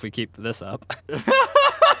eventually if we keep this up.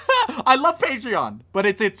 I love Patreon, but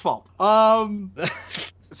it's its fault.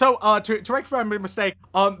 So, to rectify my mistake,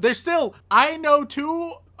 there's still, I know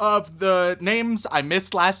 2 of the names I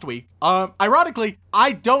missed last week. Ironically,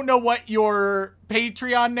 I don't know what your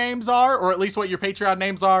Patreon names are, or at least what your Patreon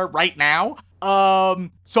names are right now.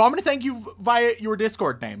 So I'm gonna thank you via your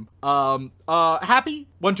Discord name. Happy,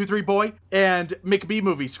 123 Boy, and McB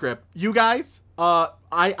Movie Script. You guys, I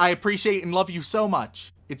appreciate and love you so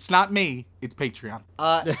much. It's not me, it's Patreon.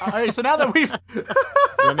 Alright, so now that we've...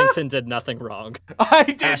 Remington did nothing wrong. I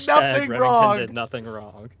did nothing wrong. Remington did nothing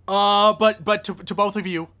wrong. But to both of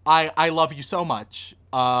you, I love you so much.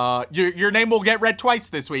 Your name will get read twice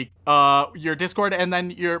this week. Your Discord and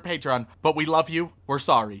then your Patreon. But we love you. We're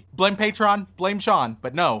sorry. Blame Patreon, blame Sean.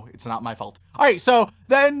 But no, it's not my fault. Alright, so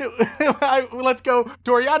then let's go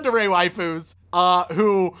to our yandere waifus,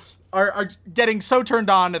 who are getting so turned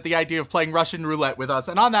on at the idea of playing Russian roulette with us.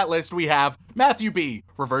 And on that list, we have Matthew B.,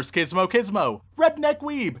 Reverse Kismo, Redneck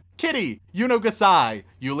Weeb, Kitty, Yuno Gasai,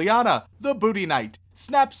 Juliana, The Booty Knight,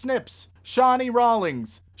 Snap Snips, Shawnee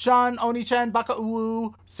Rawlings, Sean Onichan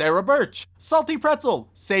Baka'uu, Sarah Birch, Salty Pretzel,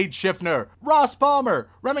 Sage Schiffner, Ross Palmer,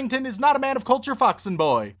 Remington is not a man of culture, Foxen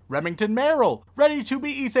Boy, Remington Merrill, Ready to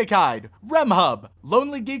be Isekai'd, Remhub,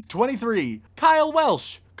 Lonely Geek 23, Kyle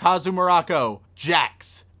Welsh, Kazu Morocco,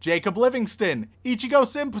 Jax, Jacob Livingston, Ichigo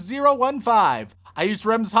Simp 015. I used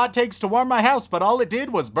Rem's hot takes to warm my house, but all it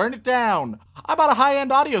did was burn it down. I bought a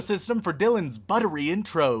high-end audio system for Dylan's buttery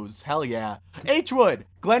intros. Hell yeah. H. Wood,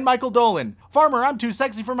 Glenn Michael Dolan, Farmer, I'm too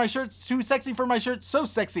sexy for my shirts, so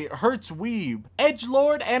sexy it hurts weeb.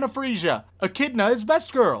 Edgelord Anaphresia, Echidna is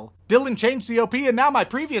best girl. Dylan changed the OP and now my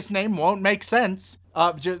previous name won't make sense.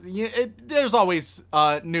 There's always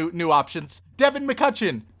new options. Devin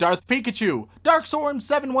McCutcheon, Darth Pikachu,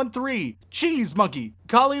 Darkstorm713, Cheese Monkey,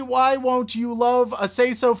 Kali, why won't you love a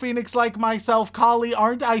say-so phoenix like myself? Kali,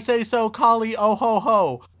 aren't I say-so? Kali, oh ho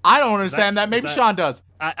ho. I don't understand that. Maybe Sean does.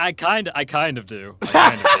 I kind of do.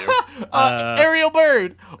 Ariel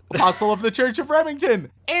Bird, Apostle of the Church of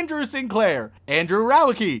Remington, Andrew Sinclair, Andrew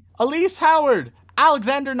Rowicki, Elise Howard,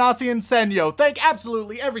 Alexander Nasian Senyo. Thank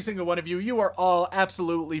absolutely every single one of you. You are all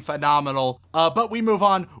absolutely phenomenal. But we move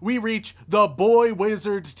on. We reach the Boy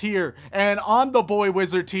Wizard tier. And on the Boy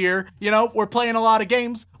Wizard tier, we're playing a lot of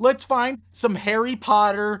games. Let's find some Harry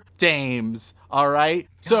Potter games. All right.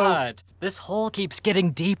 God, this hole keeps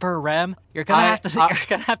getting deeper, Rem. You're gonna have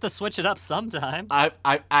to switch it up sometime. I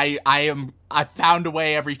found a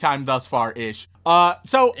way every time thus far, ish.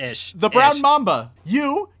 The Brown Mamba,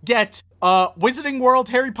 you get Wizarding World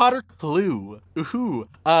Harry Potter Clue. Ooh.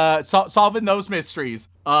 Solving those mysteries.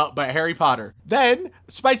 But Harry Potter. Then,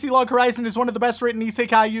 Spicy Log Horizon is one of the best written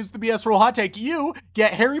isekai. Use the BS rule hot take. You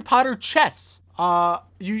get Harry Potter Chess.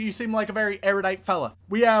 You seem like a very erudite fella.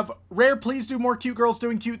 We have Rare Please Do More Cute Girls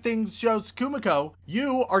Doing Cute Things shows Kumiko.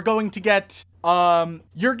 You are going to get,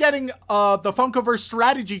 you're getting, the Funkoverse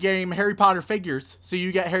strategy game Harry Potter figures. So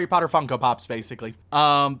you get Harry Potter Funko Pops, basically.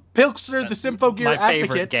 Pilkster the Symphogear Advocate. My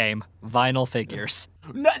favorite game, vinyl figures.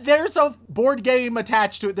 No, there's a board game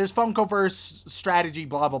attached to it. There's Funkoverse strategy,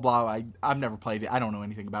 blah, blah, blah. I've never played it. I don't know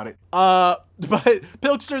anything about it. But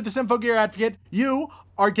Pilkster the Symphogear Advocate, you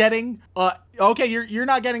are getting, you're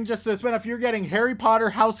not getting just the spin-off, you're getting Harry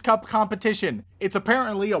Potter House Cup Competition. It's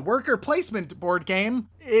apparently a worker placement board game.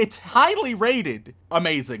 It's highly rated,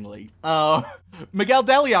 amazingly. Miguel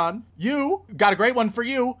Deleon, you got a great one for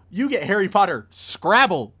you. You get Harry Potter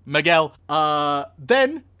Scrabble, Miguel.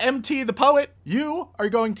 Then MT the Poet, you are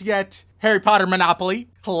going to get Harry Potter Monopoly,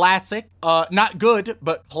 classic. Not good,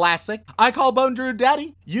 but classic. I Call Bone Druid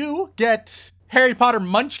Daddy, you get Harry Potter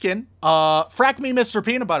Munchkin, Frack Me Mr.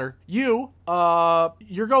 Peanut Butter. You're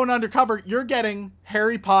going undercover. You're getting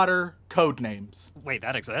Harry Potter Codenames. Wait,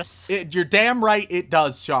 that exists? You're damn right it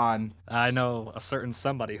does, Sean. I know a certain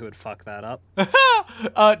somebody who would fuck that up.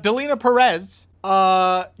 Delina Perez,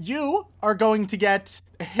 you are going to get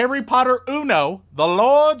Harry Potter Uno, the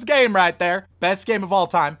Lord's game right there. Best game of all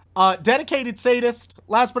time. Dedicated Sadist,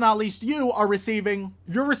 last but not least, you're receiving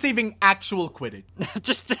actual Quidditch.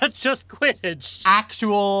 just Quidditch.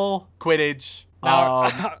 Actual Quidditch.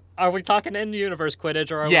 Now, are we talking in-universe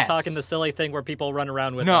Quidditch, or are we talking the silly thing where people run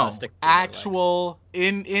around with stick? Actual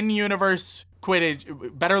in-universe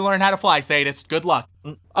Quidditch. Better learn how to fly, Sadist. Good luck.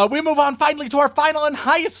 We move on finally to our final and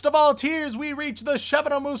highest of all tiers. We reach the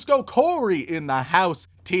Chevanomusco Corey in the house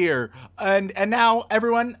tier. And now,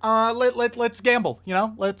 everyone, let's gamble,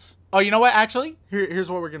 let's... Oh, you know what? Actually, here's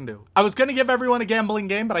what we're gonna do. I was gonna give everyone a gambling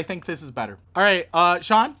game, but I think this is better. All right,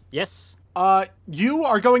 Sean? Yes? You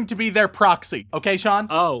are going to be their proxy. Okay, Sean?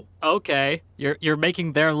 Oh, okay. You're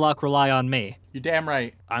making their luck rely on me. You're damn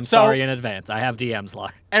right. I'm sorry in advance. I have DM's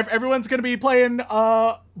luck. Everyone's gonna be playing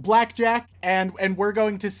blackjack, and we're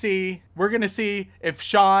gonna see if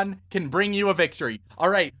Sean can bring you a victory. All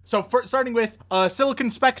right. So starting with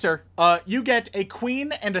Silicon Spectre, you get a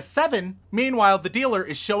queen and a 7. Meanwhile, the dealer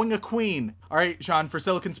is showing a queen. All right, Sean, for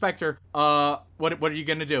Silicon Spectre, what are you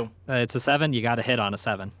gonna do? It's a 7. You got to hit on a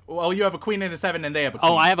 7. Well, you have a queen and a 7, and they have a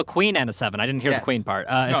queen. Oh, I have a queen and a 7. I didn't hear the queen part.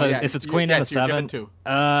 If it's queen and a 7,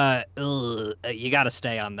 you got to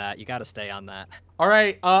stay on that. All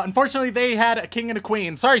right. Unfortunately, they had a king and a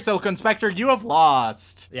queen. Sorry, Silicon Spectre, you have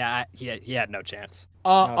lost. Yeah, he had no chance.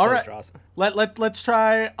 All right. Let's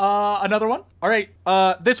try another one. All right.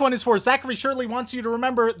 This one is for Zachary. Shirley wants you to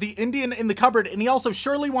remember the Indian in the cupboard, and he also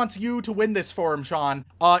surely wants you to win this for him, Sean.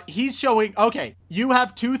 He's showing. Okay, you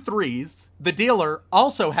have 2 3s. The dealer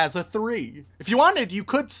also has a 3. If you wanted, you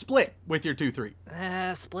could split with your 2 3.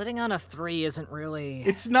 Splitting on a 3 isn't really...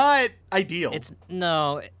 It's not ideal.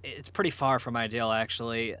 It's pretty far from ideal,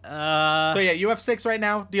 actually. So yeah, you have 6 right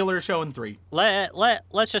now. Dealer is showing 3.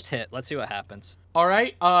 Let's just hit. Let's see what happens. All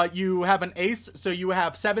right, you have an ace, so you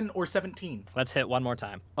have 7 or 17. Let's hit one more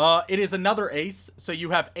time. It is another ace, so you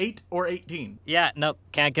have 8 or 18. Yeah, nope,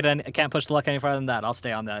 can't push the luck any farther than that. I'll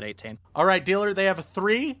stay on that 18. All right, dealer, they have a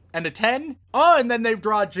 3 and a 10. Oh, and then they've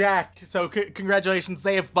drawn Jack, so congratulations,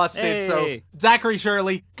 they have busted. Hey. So Zachary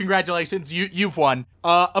Shirley, congratulations, you've won.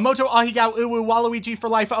 Amoto Ahigao Uwu Waluigi for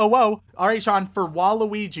life, oh, All right, Sean, for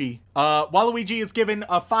Waluigi. Waluigi is given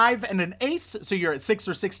a 5 and an ace, so you're at 6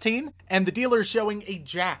 or 16, and the dealer is showing a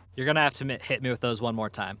jack. You're gonna have to hit me with those one more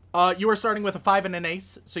time. You are starting with a 5 and an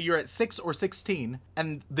ace, so you're at 6 or 16,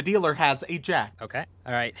 and the dealer has a jack. Okay.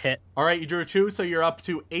 All right, hit. All right, you drew a 2, so you're up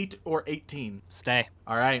to 8 or 18. Stay.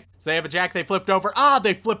 All right. So they have a jack, they flipped over.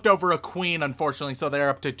 They flipped over a queen, unfortunately, so they're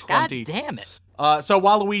up to 20. God damn it. So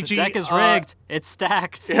Waluigi... The deck is rigged. It's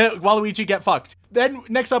stacked. Waluigi, get fucked. Then,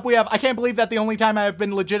 next up we have... I can't believe that the only time I have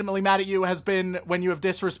been legitimately mad at you has been when you have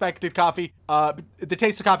disrespected coffee. The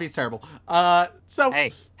taste of coffee is terrible.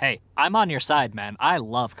 Hey, I'm on your side, man. I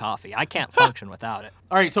love coffee. I can't function without it.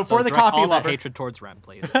 All right, so for the coffee all lover... that hatred towards Rem,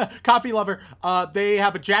 please. Coffee lover, they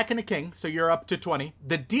have a jack and a king, so you're up to 20.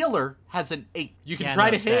 The dealer has an 8. You can try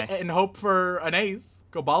to hit and hope for an ace.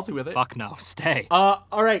 Go ballsy with it. Fuck no, stay. All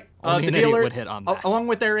right. Only the an dealer idiot would hit on that. Along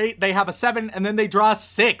with their 8, they have a 7, and then they draw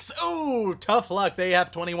 6. Ooh, tough luck. They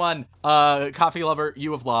have 21. Coffee lover,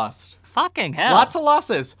 you have lost. Fucking hell. Lots of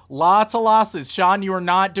losses. Lots of losses. Sean, you are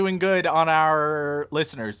not doing good on our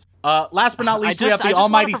listeners. Last but not least, we have the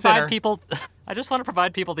Almighty Sinner. I just want to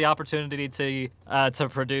provide people the opportunity to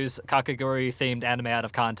produce Kakegurui-themed anime out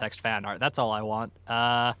of context fan art. That's all I want.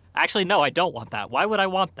 Actually, no, I don't want that. Why would I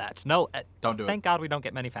want that? No, don't do it. Thank God we don't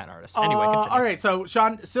get many fan artists. Anyway, continue. All right, so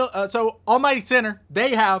Sean, so Almighty Sinner,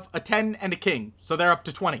 they have a 10 and a king, so they're up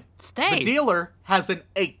to 20. Stay. The dealer has an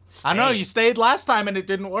 8. I know you stayed last time and it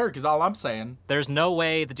didn't work. Is all I'm saying. There's no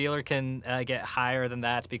way the dealer can get higher than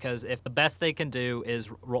that, because if the best they can do is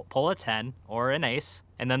pull a 10 or an ace,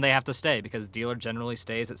 and then they have to stay, because dealer generally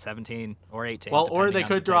stays at 17 or 18. Well, or they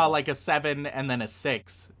could draw like a 7 and then a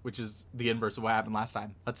 6, which is the inverse of what happened last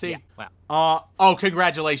time. Let's see. Yeah, wow.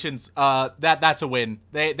 Congratulations. That's a win.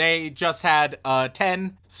 They just had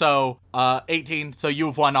 10, so 18, so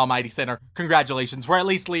you've won, Almighty Sinner. Congratulations. We're at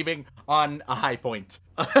least leaving on a high point.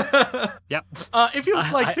 Yep. If you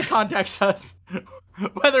would like to contact us,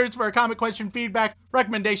 whether it's for a comment, question, feedback,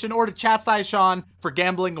 recommendation, or to chastise Sean for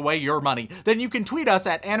gambling away your money, then you can tweet us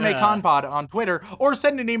at AnimeConPod on Twitter, or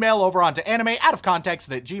send an email over onto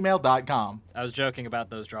animeoutofcontext@gmail.com. I was joking about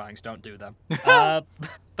those drawings. Don't do them. But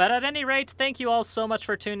at any rate, thank you all so much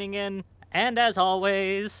for tuning in. And as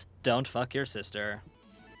always, don't fuck your sister.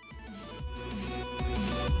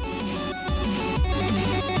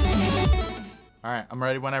 All right, I'm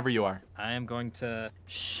ready whenever you are. I am going to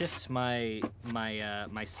shift my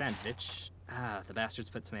sandwich. The bastards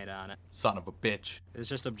put tomato on it. Son of a bitch. It's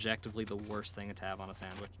just objectively the worst thing to have on a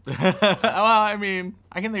sandwich. Well, I mean,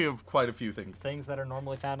 I can think of quite a few things. Things that are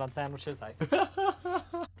normally found on sandwiches,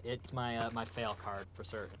 it's my fail card for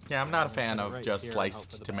certain. Yeah, I'm not a fan of just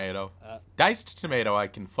sliced tomato. Diced tomato I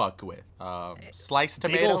can fuck with. Sliced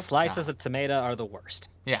tomato? Little slices of tomato are the worst.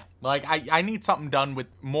 Yeah, like I need something done with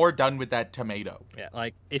that tomato. Yeah,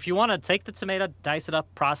 like if you want to take the tomato, dice it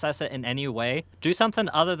up, process it in any way, do something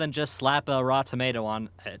other than just slap a raw tomato on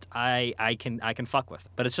it. I can fuck with.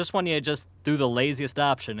 But it's just when you just do the laziest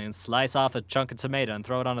option and slice off a chunk of tomato and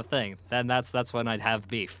throw it on a thing, then that's when I'd have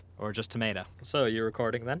beef or just tomato. So you're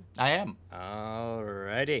recording then? I am.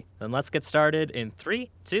 Alrighty, then let's get started in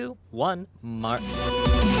 3, 2, 1, mark.